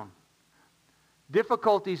around.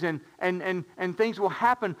 Difficulties and things will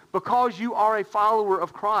happen because you are a follower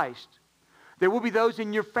of Christ. There will be those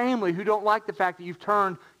in your family who don't like the fact that you've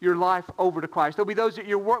turned your life over to Christ. There will be those at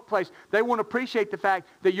your workplace. They won't appreciate the fact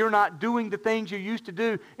that you're not doing the things you used to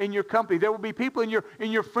do in your company. There will be people in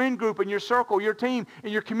your friend group, in your circle, your team,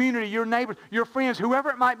 in your community, your neighbors, your friends,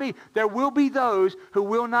 whoever it might be. There will be those who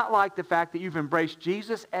will not like the fact that you've embraced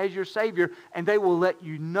Jesus as your Savior, and they will let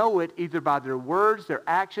you know it either by their words, their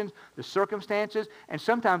actions, the circumstances, and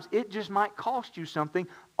sometimes it just might cost you something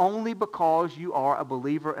only because you are a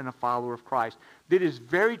believer and a follower of Christ. That is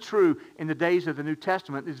very true in the days of the New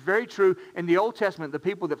Testament. It's very true in the Old Testament, the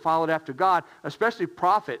people that followed after God, especially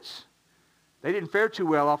prophets. They didn't fare too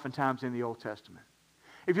well oftentimes in the Old Testament.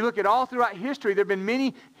 If you look at all throughout history, there have been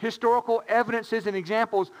many historical evidences and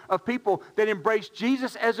examples of people that embrace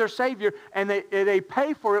Jesus as their Savior, and they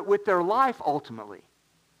pay for it with their life ultimately.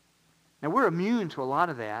 Now, we're immune to a lot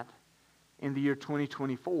of that in the year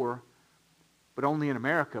 2024, but only in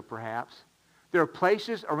America, perhaps. There are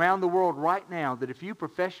places around the world right now that if you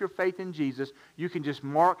profess your faith in Jesus, you can just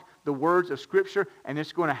mark the words of Scripture, and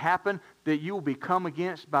it's going to happen that you will be come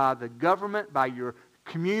against by the government, by your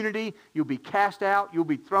community. You'll be cast out. You'll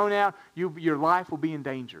be thrown out. Your life will be in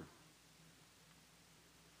danger.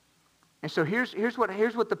 And so here's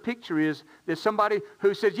what the picture is. There's somebody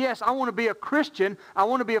who says, yes, I want to be a Christian. I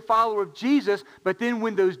want to be a follower of Jesus. But then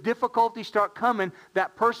when those difficulties start coming,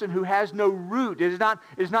 that person who has no root, it is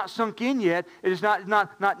not sunk in yet, it has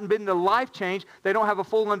not been the life change, they don't have a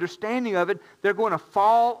full understanding of it, they're going to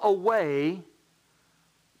fall away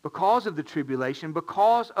because of the tribulation,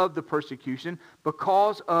 because of the persecution,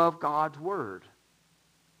 because of God's Word.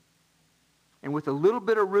 And with a little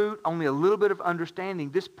bit of root, only a little bit of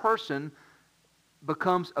understanding, this person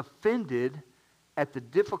becomes offended at the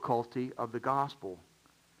difficulty of the gospel.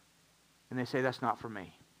 And they say, that's not for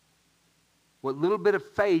me. What little bit of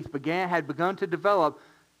faith had begun to develop,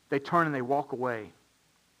 they turn and they walk away.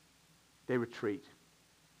 They retreat.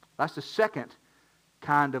 That's the second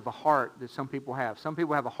kind of a heart that some people have. Some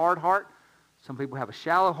people have a hard heart. Some people have a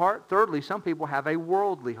shallow heart. Thirdly, some people have a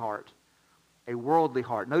worldly heart. A worldly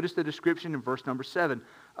heart. Notice the description in verse number 7.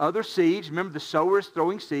 Other seeds, remember the sower is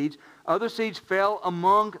throwing seeds. Other seeds fell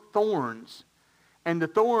among thorns, and the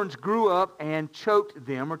thorns grew up and choked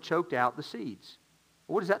them, or choked out the seeds.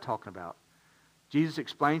 What is that talking about? Jesus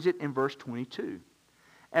explains it in verse 22.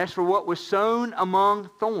 As for what was sown among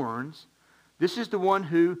thorns, this is the one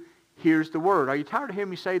who hears the word. Are you tired of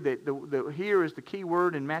hearing me say that the hear is the key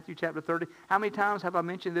word in Matthew chapter 30? How many times have I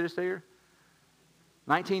mentioned that it's there?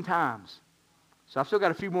 19 times. So I've still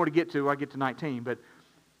got a few more to get to when I get to 19. But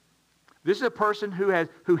this is a person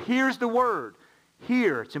who hears the word.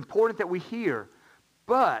 Hear. It's important that we hear.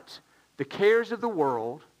 But the cares of the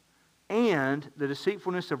world and the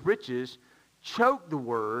deceitfulness of riches choke the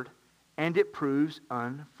word, and it proves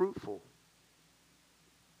unfruitful.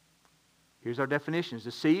 Here's our definitions.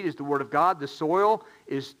 The seed is the word of God. The soil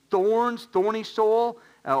is thorns, thorny soil,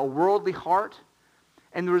 a worldly heart.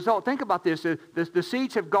 And the result, think about this, the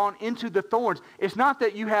seeds have gone into the thorns. It's not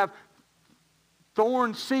that you have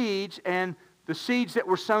thorn seeds and the seeds that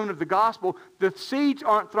were sown of the gospel. The seeds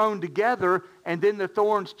aren't thrown together and then the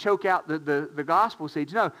thorns choke out the gospel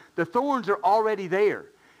seeds. No, the thorns are already there.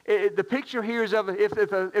 The picture here is of if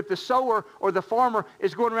the sower or the farmer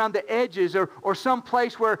is going around the edges or some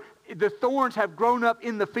place where the thorns have grown up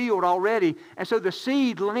in the field already. And so the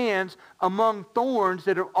seed lands among thorns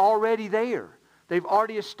that are already there. They've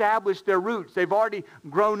already established their roots. They've already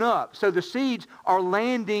grown up. So the seeds are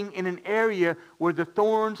landing in an area where the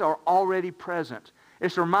thorns are already present.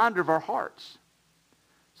 It's a reminder of our hearts.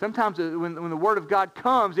 Sometimes when the Word of God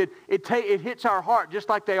comes, it hits our heart just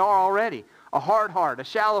like they are already. A hard heart, a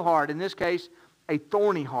shallow heart. In this case, a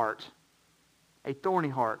thorny heart. A thorny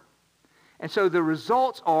heart. And so the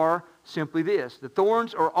results are simply this. The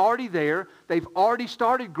thorns are already there. They've already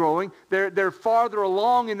started growing. They're farther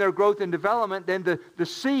along in their growth and development than the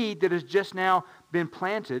seed that has just now been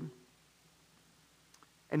planted.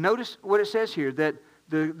 And notice what it says here, that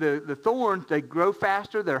the thorns, they grow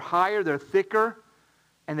faster, they're higher, they're thicker,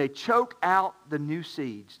 and they choke out the new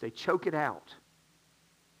seeds. They choke it out.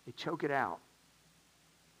 They choke it out.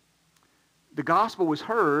 The gospel was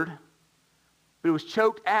heard, but it was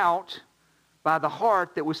choked out by the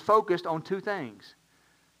heart that was focused on two things: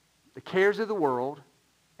 the cares of the world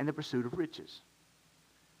and the pursuit of riches.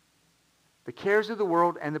 The cares of the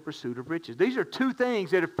world and the pursuit of riches. These are two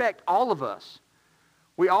things that affect all of us.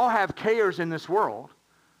 We all have cares in this world.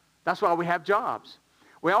 That's why we have jobs.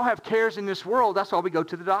 We all have cares in this world. That's why we go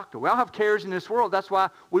to the doctor. We all have cares in this world. That's why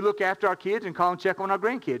we look after our kids and call and check on our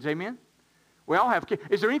grandkids. Amen? We all have cares.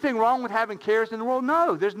 Is there anything wrong with having cares in the world?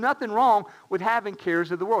 No, there's nothing wrong with having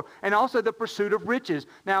cares of the world. And also the pursuit of riches.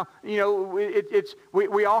 Now, you know,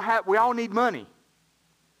 we all need money.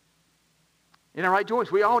 Isn't that right,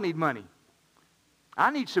 Joyce? We all need money.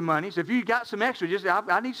 I need some money. So if you got some extra,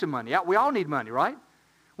 I need some money. We all need money, right?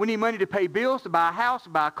 We need money to pay bills, to buy a house, to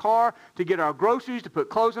buy a car, to get our groceries, to put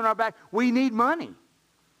clothes on our back. We need money.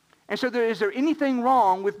 And so is there anything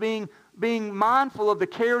wrong with being mindful of the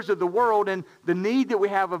cares of the world and the need that we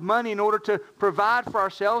have of money in order to provide for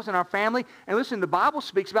ourselves and our family? And listen, the Bible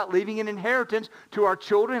speaks about leaving an inheritance to our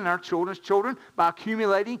children and our children's children by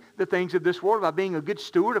accumulating the things of this world, by being a good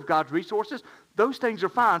steward of God's resources. Those things are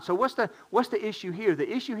fine. So what's the issue here? The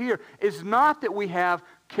issue here is not that we have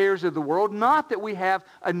cares of the world, not that we have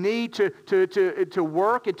a need to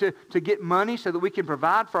work and to get money so that we can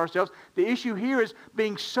provide for ourselves. The issue here is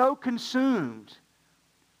being so consumed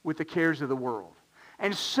with the cares of the world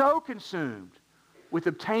and so consumed with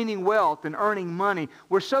obtaining wealth and earning money.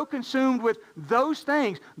 We're so consumed with those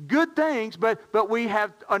things, good things, but we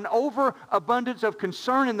have an overabundance of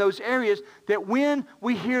concern in those areas that when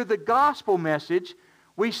we hear the gospel message,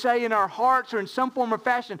 we say in our hearts or in some form or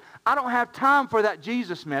fashion, I don't have time for that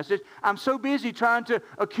Jesus message. I'm so busy trying to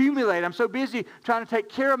accumulate. I'm so busy trying to take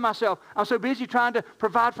care of myself. I'm so busy trying to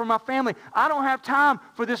provide for my family. I don't have time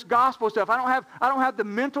for this gospel stuff. I don't have the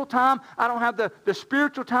mental time. I don't have the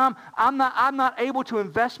spiritual time. I'm not able to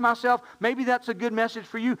invest myself. Maybe that's a good message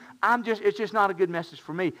for you. It's just not a good message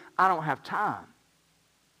for me. I don't have time.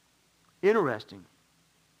 Interesting.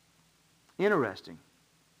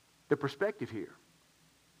 The perspective here.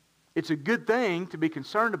 It's a good thing to be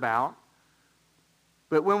concerned about,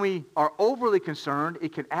 but when we are overly concerned,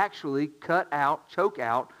 it can actually choke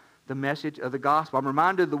out the message of the gospel. I'm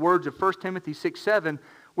reminded of the words of 1 Timothy 6:7,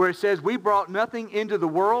 where it says, we brought nothing into the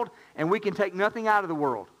world, and we can take nothing out of the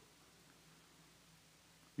world.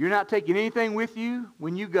 You're not taking anything with you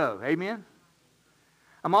when you go. Amen?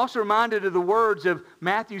 I'm also reminded of the words of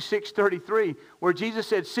Matthew 6:33, where Jesus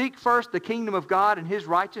said, seek first the kingdom of God and His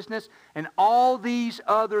righteousness, and all these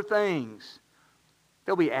other things,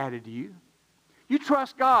 they'll be added to you. You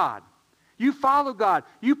trust God. you follow God,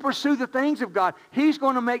 you pursue the things of God, He's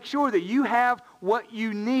going to make sure that you have what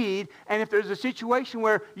you need. And if there's a situation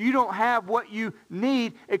where you don't have what you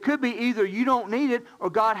need, it could be either you don't need it or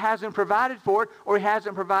God hasn't provided for it or He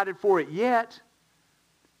hasn't provided for it yet.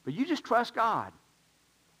 But you just trust God.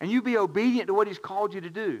 And you be obedient to what He's called you to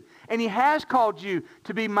do. And He has called you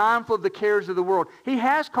to be mindful of the cares of the world. He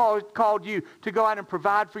has called you to go out and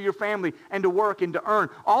provide for your family and to work and to earn.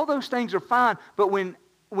 All those things are fine, but when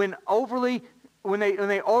they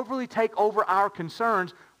overly take over our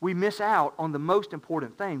concerns, we miss out on the most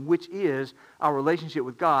important thing, which is our relationship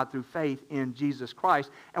with God through faith in Jesus Christ.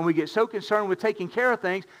 And we get so concerned with taking care of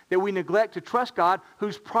things that we neglect to trust God,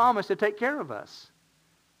 who's promised to take care of us.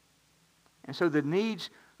 And so the needs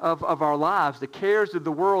of our lives, the cares of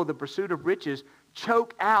the world, the pursuit of riches,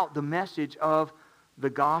 choke out the message of the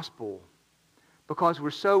gospel because we're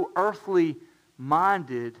so earthly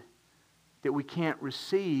minded that we can't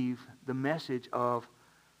receive the message of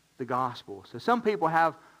the gospel. So some people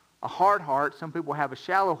have a hard heart, some people have a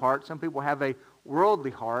shallow heart, some people have a worldly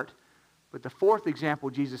heart. But the fourth example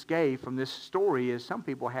Jesus gave from this story is some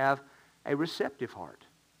people have a receptive heart.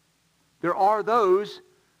 There are those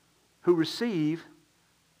who receive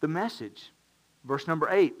the message. Verse number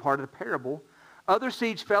 8, part of the parable. Other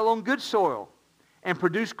seeds fell on good soil and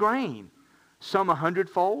produced grain, some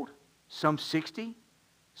 100-fold, some 60,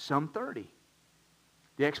 some 30.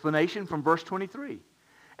 The explanation from verse 23.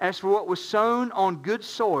 As for what was sown on good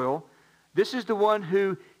soil, this is the one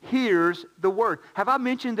who hears the word. Have I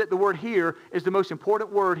mentioned that the word hear is the most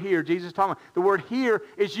important word here Jesus is talking about? The word hear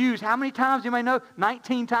is used how many times, you may know?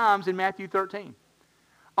 19 times in Matthew 13.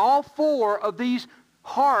 All four of these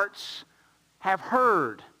hearts have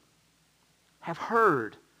heard. Have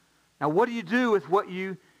heard. Now what do you do with what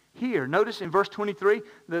you hear? Notice in verse 23,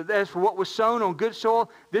 as for what was sown on good soil,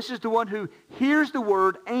 this is the one who hears the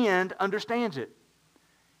word and understands it.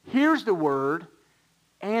 Hears the word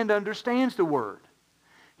and understands the word.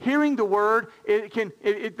 Hearing the word,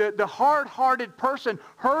 the hard-hearted person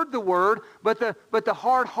heard the word, but the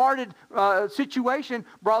hard-hearted situation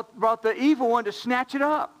brought the evil one to snatch it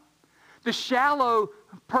up. The shallow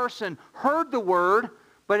person heard the word,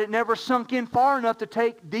 but it never sunk in far enough to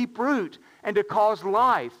take deep root and to cause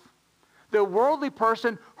life. The worldly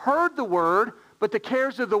person heard the word, but the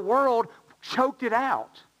cares of the world choked it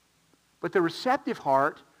out. But the receptive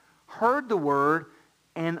heart heard the word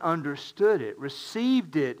and understood it,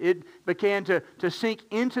 received it. It began to sink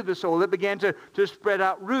into the soil. It began to spread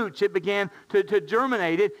out roots. It began to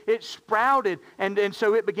germinate. It sprouted, and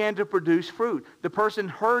so it began to produce fruit. The person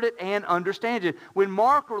heard it and understands it. When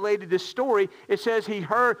Mark related this story, it says he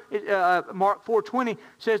heard, Mark 4:20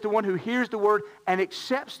 says the one who hears the word and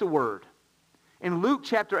accepts the word. In Luke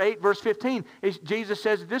chapter 8, verse 15, Jesus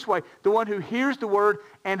says it this way, the one who hears the word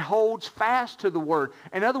and holds fast to the word.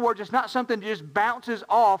 In other words, it's not something that just bounces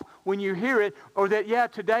off when you hear it, or that, yeah,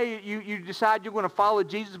 today you decide you're going to follow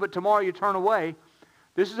Jesus, but tomorrow you turn away.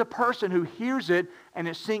 This is a person who hears it, and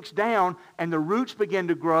it sinks down, and the roots begin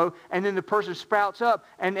to grow, and then the person sprouts up,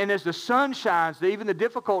 and as the sun shines, even the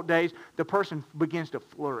difficult days, the person begins to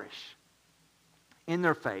flourish in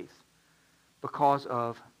their faith because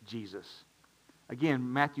of Jesus.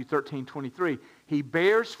 Again, Matthew 13:23, he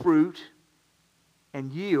bears fruit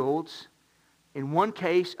and yields, in one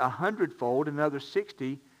case 100-fold, another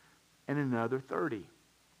 60, and another 30.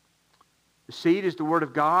 The seed is the word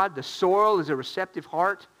of God. The soil is a receptive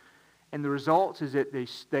heart. And the results is that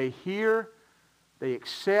they hear, they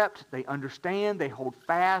accept, they understand, they hold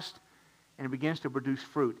fast, and it begins to produce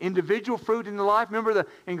fruit. Individual fruit in the life. Remember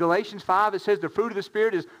in Galatians 5 it says the fruit of the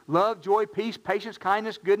Spirit is love, joy, peace, patience,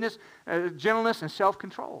 kindness, goodness, gentleness, and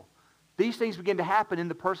self-control. These things begin to happen in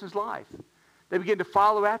the person's life. They begin to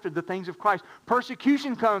follow after the things of Christ.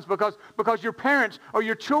 Persecution comes because your parents or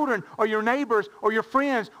your children or your neighbors or your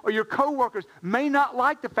friends or your co-workers may not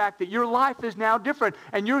like the fact that your life is now different.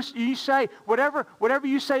 And you say, whatever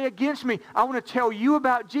you say against me, I want to tell you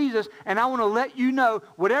about Jesus, and I want to let you know,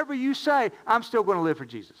 whatever you say, I'm still going to live for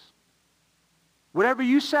Jesus. Whatever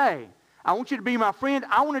you say, I want you to be my friend.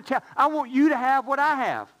 I want you to have what I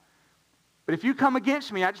have. But if you come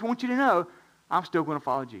against me, I just want you to know, I'm still going to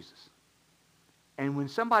follow Jesus. And when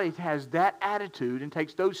somebody has that attitude and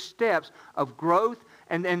takes those steps of growth,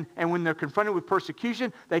 and when they're confronted with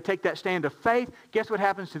persecution, they take that stand of faith, guess what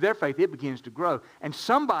happens to their faith? It begins to grow. And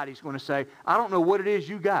somebody's going to say, I don't know what it is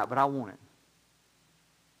you got, but I want it.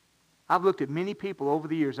 I've looked at many people over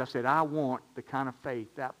the years. I've said, I want the kind of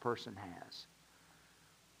faith that person has.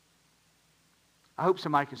 I hope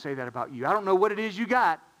somebody can say that about you. I don't know what it is you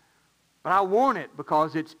got, but I want it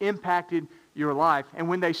because it's impacted your life. And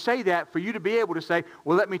when they say that, for you to be able to say,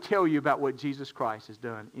 well, let me tell you about what Jesus Christ has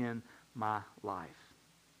done in my life.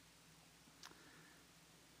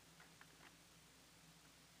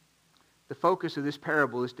 The focus of this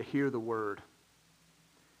parable is to hear the word.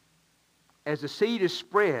 As the seed is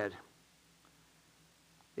spread,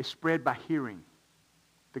 it's spread by hearing.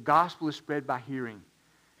 The gospel is spread by hearing.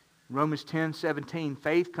 Romans 10:17,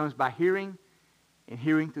 faith comes by hearing, and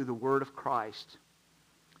hearing through the word of Christ.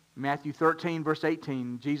 Matthew 13, verse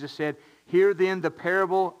 18, Jesus said, hear then the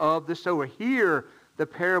parable of the sower. Hear the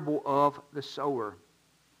parable of the sower.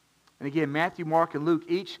 And again, Matthew, Mark, and Luke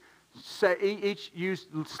each use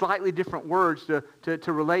slightly different words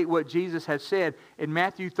to relate what Jesus has said. In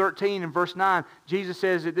Matthew 13 and verse 9, Jesus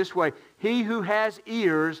says it this way, he who has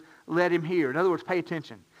ears, let him hear. In other words, pay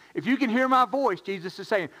attention. If you can hear my voice, Jesus is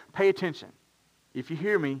saying, pay attention. If you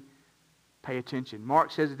hear me, pay attention.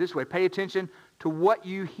 Mark says it this way, pay attention to what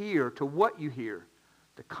you hear,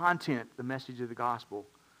 the content, the message of the gospel.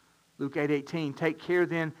 Luke 8:18, take care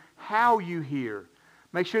then how you hear.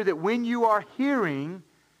 Make sure that when you are hearing,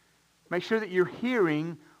 make sure that you're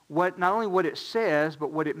hearing not only what it says,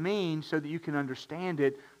 but what it means so that you can understand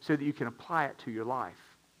it, so that you can apply it to your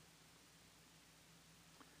life.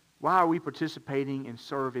 Why are we participating in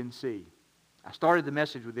Serve NC? I started the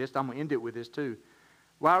message with this. I'm going to end it with this too.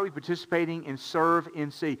 Why are we participating in Serve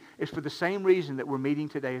NC? It's for the same reason that we're meeting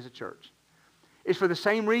today as a church. It's for the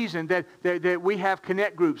same reason that we have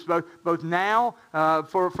connect groups, both now,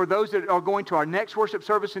 for those that are going to our next worship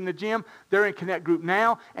service in the gym, they're in connect group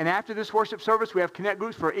now. And after this worship service, we have connect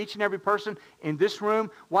groups for each and every person in this room.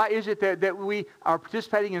 Why is it that we are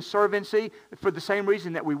participating in Serve NC? For the same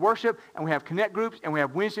reason that we worship, and we have connect groups, and we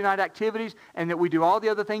have Wednesday night activities, and that we do all the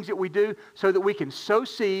other things that we do so that we can sow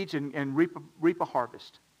seeds and reap a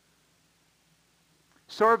harvest.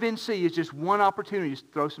 Serve NC is just one opportunity to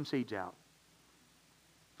throw some seeds out.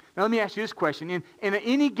 Now let me ask you this question. In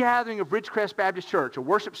any gathering of Ridgecrest Baptist Church, a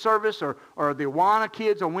worship service or the Awana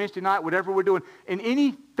kids on Wednesday night, whatever we're doing, in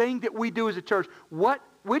anything that we do as a church,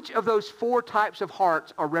 which of those four types of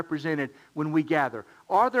hearts are represented when we gather?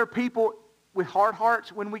 Are there people with hard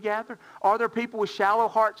hearts when we gather? Are there people with shallow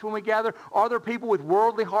hearts when we gather? Are there people with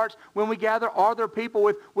worldly hearts when we gather? Are there people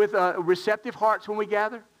with receptive hearts when we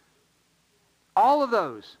gather? All of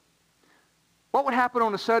those. What would happen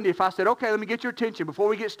on a Sunday if I said, okay, let me get your attention before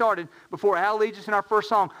we get started, before Al leads us in our first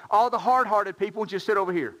song. All the hard-hearted people just sit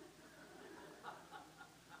over here.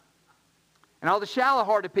 And all the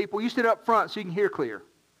shallow-hearted people, you sit up front so you can hear clear.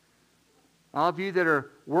 All of you that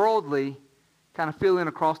are worldly, kind of fill in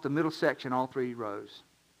across the middle section, all three rows.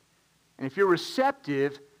 And if you're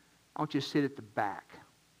receptive, I want you to sit at the back,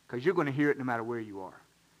 because you're going to hear it no matter where you are.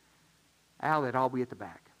 Al, they'd all be at the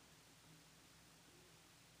back.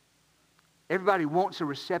 Everybody wants a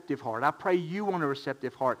receptive heart. I pray you want a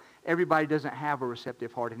receptive heart. Everybody doesn't have a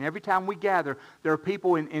receptive heart. And every time we gather, there are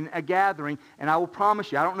people in a gathering, and I will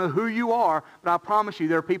promise you, I don't know who you are, but I promise you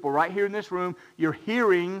there are people right here in this room. You're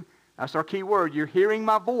hearing, that's our key word, you're hearing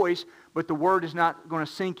my voice, but the word is not going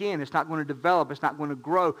to sink in. It's not going to develop. It's not going to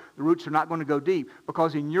grow. The roots are not going to go deep.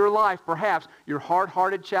 Because in your life, perhaps, you're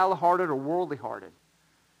hard-hearted, shallow-hearted, or worldly-hearted.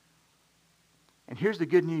 And here's the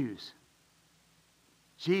good news.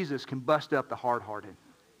 Jesus can bust up the hard-hearted.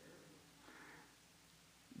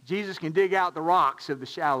 Jesus can dig out the rocks of the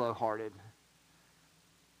shallow-hearted.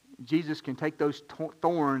 Jesus can take those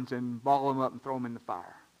thorns and ball them up and throw them in the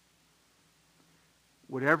fire.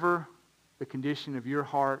 Whatever the condition of your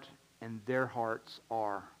heart and their hearts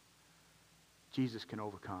are, Jesus can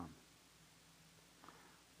overcome.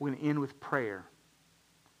 We're going to end with prayer.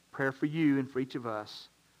 Prayer for you and for each of us.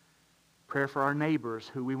 Prayer for our neighbors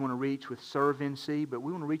who we want to reach with Serve NC, but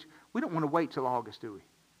we don't want to wait till August, do we?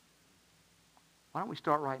 Why don't we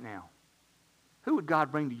start right now? Who would God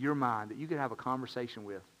bring to your mind that you could have a conversation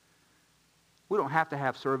with? We don't have to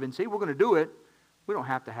have Serve NC. We're going to do it. We don't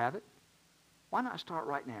have to have it. Why not start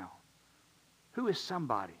right now? Who is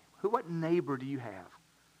somebody? What neighbor do you have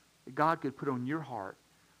that God could put on your heart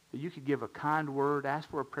that you could give a kind word, ask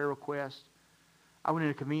for a prayer request? I went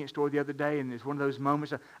in a convenience store the other day, and it's one of those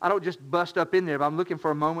moments. I don't just bust up in there, but I'm looking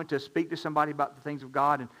for a moment to speak to somebody about the things of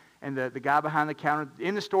God. And the guy behind the counter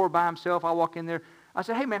in the store by himself, I walk in there. I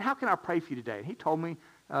said, hey, man, how can I pray for you today? And he told me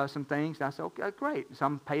some things. And I said, okay, great. So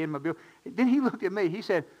I'm paying my bill. Then he looked at me. He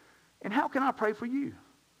said, and how can I pray for you?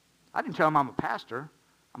 I didn't tell him I'm a pastor.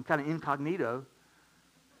 I'm kind of incognito.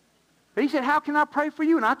 But he said, how can I pray for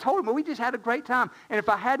you? And I told him, well, we just had a great time. And if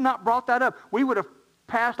I had not brought that up, we would have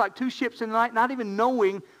passed like two ships in the night, not even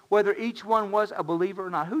knowing whether each one was a believer or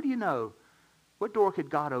not. Who do you know? What door could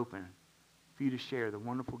God open for you to share the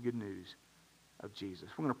wonderful good news of Jesus.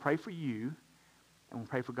 We're going to pray for you, and we'll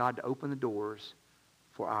pray for God to open the doors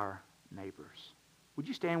for our neighbors. Would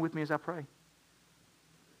you stand with me as I pray?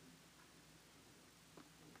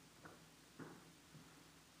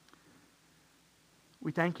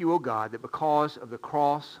 We thank you, O God, that because of the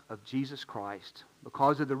cross of Jesus Christ,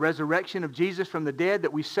 because of the resurrection of Jesus from the dead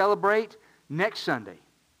that we celebrate next Sunday,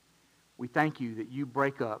 we thank you that you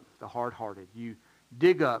break up the hard-hearted. You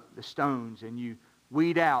dig up the stones and you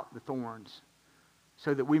weed out the thorns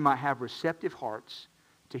so that we might have receptive hearts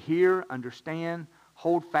to hear, understand,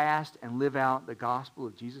 hold fast, and live out the gospel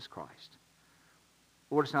of Jesus Christ.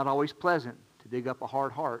 Lord, it's not always pleasant to dig up a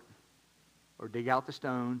hard heart or dig out the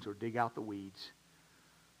stones or dig out the weeds.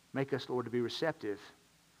 Make us, Lord, to be receptive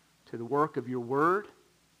to the work of your word,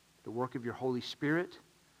 the work of your Holy Spirit.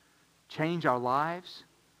 Change our lives,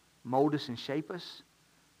 mold us and shape us.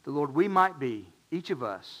 The Lord, we might be, each of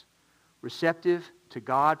us, receptive to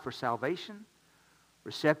God for salvation,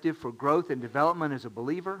 receptive for growth and development as a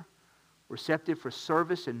believer, receptive for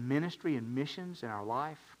service and ministry and missions in our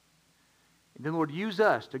life. And then, Lord, use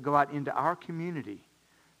us to go out into our community,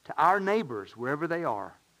 to our neighbors, wherever they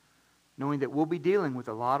are, knowing that we'll be dealing with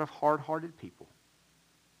a lot of hard-hearted people,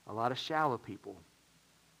 a lot of shallow people,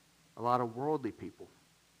 a lot of worldly people.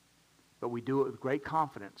 But we do it with great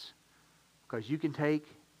confidence because you can take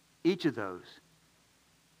each of those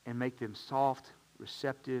and make them soft,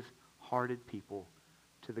 receptive, hearted people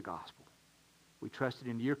to the gospel. We trust it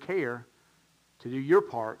into your care to do your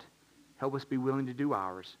part. Help us be willing to do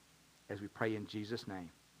ours as we pray in Jesus'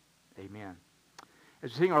 name. Amen.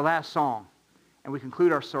 As we sing our last song and we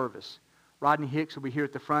conclude our service, Rodney Hicks will be here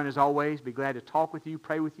at the front as always. Be glad to talk with you,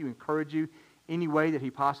 pray with you, encourage you any way that he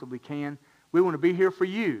possibly can. We want to be here for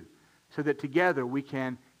you so that together we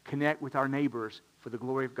can connect with our neighbors for the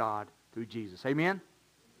glory of God through Jesus. Amen?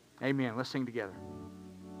 Amen. Let's sing together.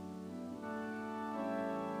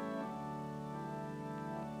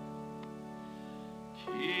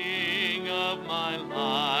 King of my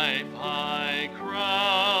life, I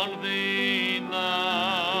crown thee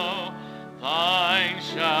now. Thine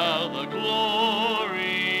shall the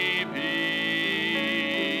glory be,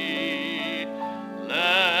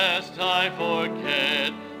 lest I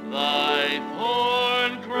forget thy